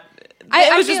yeah. that.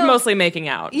 I It was just feel- mostly making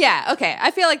out. Yeah. Okay.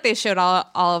 I feel like they showed all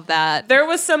of that. There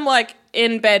was some like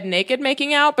in bed naked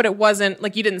making out, but it wasn't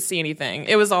like you didn't see anything.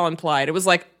 It was all implied. It was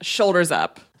like shoulders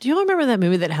up. Do you remember that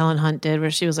movie that Helen Hunt did where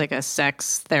she was like a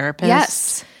sex therapist?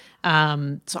 Yes.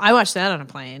 So I watched that on a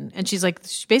plane, and she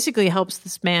basically helps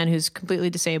this man who's completely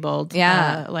disabled,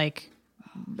 Yeah. like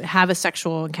have a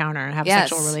sexual encounter and have Yes. a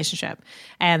sexual relationship.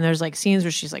 And there's like scenes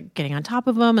where she's like getting on top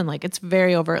of him, and like it's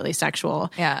very overtly sexual.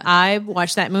 Yeah. I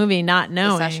watched that movie not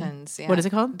knowing Sessions, yeah. what is it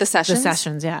called? The Sessions? The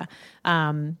Sessions, yeah.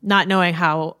 Not knowing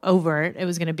how overt it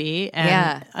was going to be, and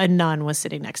Yeah. a nun was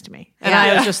sitting next to me, and Yeah.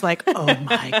 I was just like, "Oh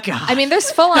my god!" I mean, there's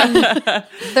full on.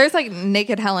 There's like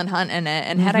naked Helen Hunt in it,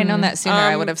 and had I known that sooner,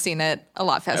 I would have seen it a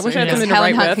lot faster. wish I had because something to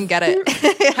Helen write Hunt with. can get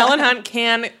it. Helen Hunt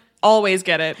can always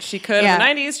get it. She could Yeah. in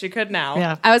the 90s. She could now.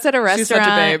 Yeah. I was at a She's such a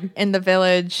restaurant babe. in the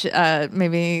Village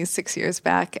maybe 6 years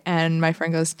back, and my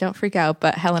friend goes, "Don't freak out,"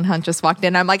 but Helen Hunt just walked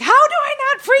in. I'm like, "How do I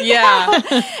not freak Yeah.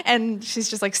 out?" And she's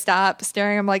just like, "Stop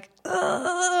staring." I'm like,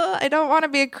 I don't want to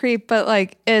be a creep, but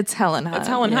like, it's Helen Hunt. It's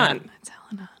Helen Hunt. It's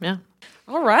Helen Hunt. yeah.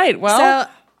 All right. Well,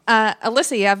 So,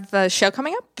 Alyssa, you have the show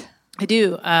coming up? I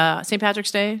do. St. Patrick's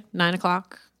Day, 9:00.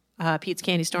 Pete's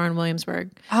Candy Store in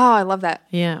Williamsburg. Oh, I love that.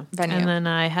 Yeah. Venue. And then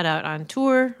I head out on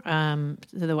tour to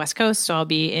the West Coast. So I'll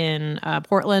be in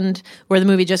Portland, where the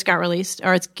movie just got released,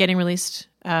 or it's getting released.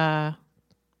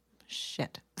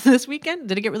 This weekend?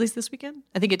 Did it get released this weekend?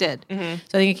 I think it did. So I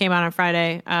think it came out on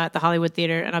Friday at the Hollywood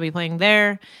Theater, and I'll be playing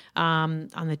there on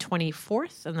the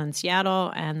 24th, and then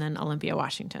Seattle, and then Olympia,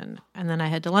 Washington. And then I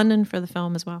head to London for the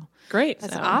film as well. great.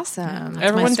 That's awesome.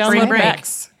 Everyone my spring download break.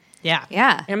 Bex. Yeah.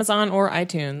 Yeah. Amazon or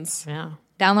iTunes. Yeah.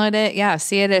 Download it. Yeah.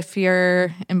 See it if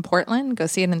you're in Portland. Go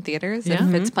see it in theaters Yeah.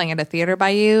 if it's playing at a theater by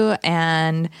you.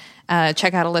 And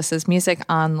check out Alyssa's music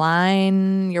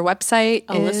online. Your website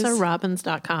is...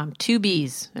 AlyssaRobbins.com. 2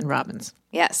 B's in Robbins.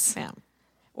 Yes. Yeah.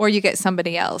 Or you get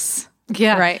somebody else.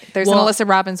 Yeah. Right. There's an Alyssa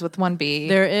Robbins with one B.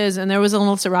 There is. And there was an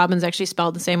Alyssa Robbins actually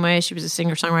spelled the same way. She was a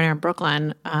singer-songwriter in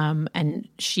Brooklyn, and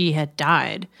she had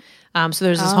died. So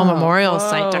there's this whole memorial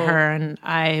site to her, and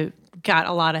I got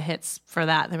a lot of hits for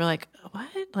that. They were like, what?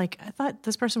 Like, I thought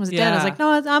this person was dead. I was like,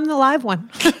 no, I'm the live one.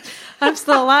 I'm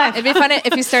still alive. It'd be funny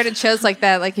if you started shows like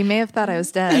that. Like, you may have thought I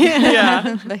was dead.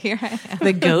 Yeah. But here I am.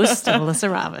 The ghost of Alyssa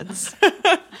Robbins.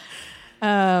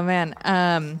 Oh,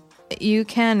 man. You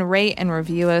can rate and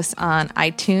review us on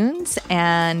iTunes,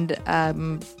 and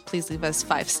please leave us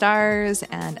 5 stars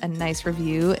and a nice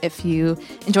review if you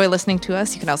enjoy listening to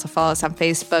us. You can also follow us on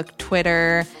Facebook,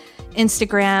 Twitter,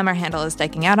 Instagram. Our handle is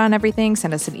Dyking Out on everything.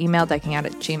 Send us an email,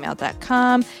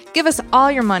 dykingout@gmail.com. Give us all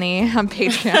your money on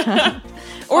Patreon.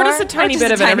 Or just a tiny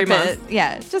bit of it every month.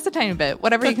 Yeah, just a tiny bit.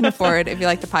 Whatever you can afford if you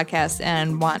like the podcast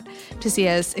and want to see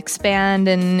us expand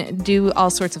and do all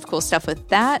sorts of cool stuff with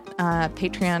that.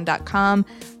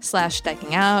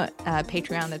 Patreon.com/dykingout.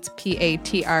 Patreon, that's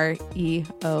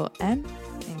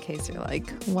Patreon. In case you're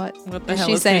like, what the is hell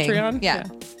she is saying? Patreon? Yeah.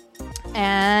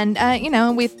 And,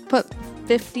 we've put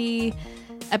 50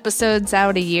 episodes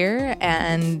out a year,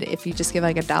 and if you just give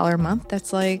like $1 a month,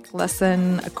 that's like less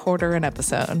than a quarter an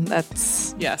episode.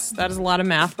 That's That is a lot of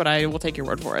math, but I will take your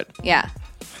word for it. yeah.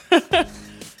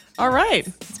 All right.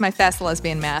 It's my fast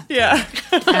lesbian math. Yeah.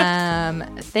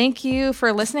 Thank you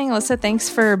for listening, Alyssa. Thanks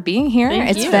for being here.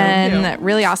 It's you. been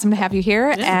really awesome to have you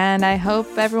here, and I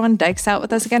hope everyone dykes out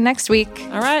with us again next week.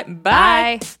 All right.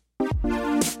 Bye.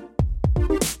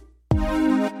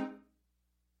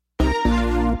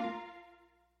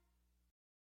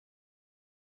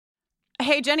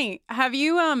 Hey, Jenny, have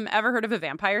you ever heard of a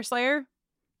vampire slayer?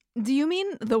 Do you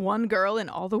mean the one girl in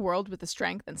all the world with the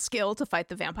strength and skill to fight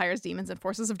the vampires, demons, and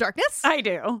forces of darkness? I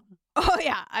do. Oh,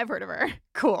 yeah, I've heard of her.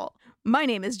 Cool. My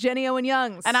name is Jenny Owen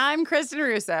Youngs. And I'm Kristen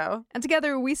Russo. And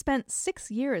together we spent 6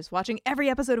 years watching every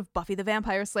episode of Buffy the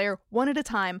Vampire Slayer one at a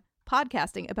time,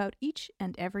 podcasting about each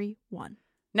and every one.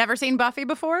 Never seen Buffy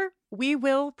before? We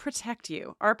will protect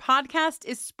you. Our podcast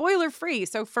is spoiler-free,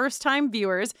 so first-time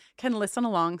viewers can listen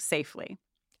along safely.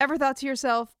 Ever thought to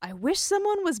yourself, I wish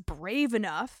someone was brave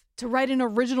enough to write an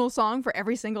original song for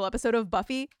every single episode of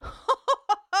Buffy?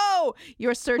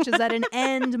 Your search is at an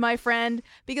end, my friend,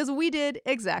 because we did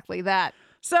exactly that.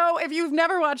 So if you've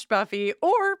never watched Buffy,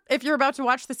 or if you're about to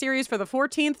watch the series for the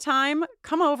 14th time,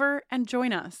 come over and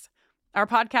join us. Our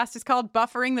podcast is called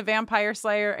Buffering the Vampire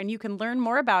Slayer, and you can learn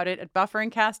more about it at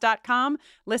bufferingcast.com.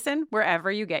 Listen wherever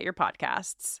you get your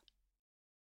podcasts.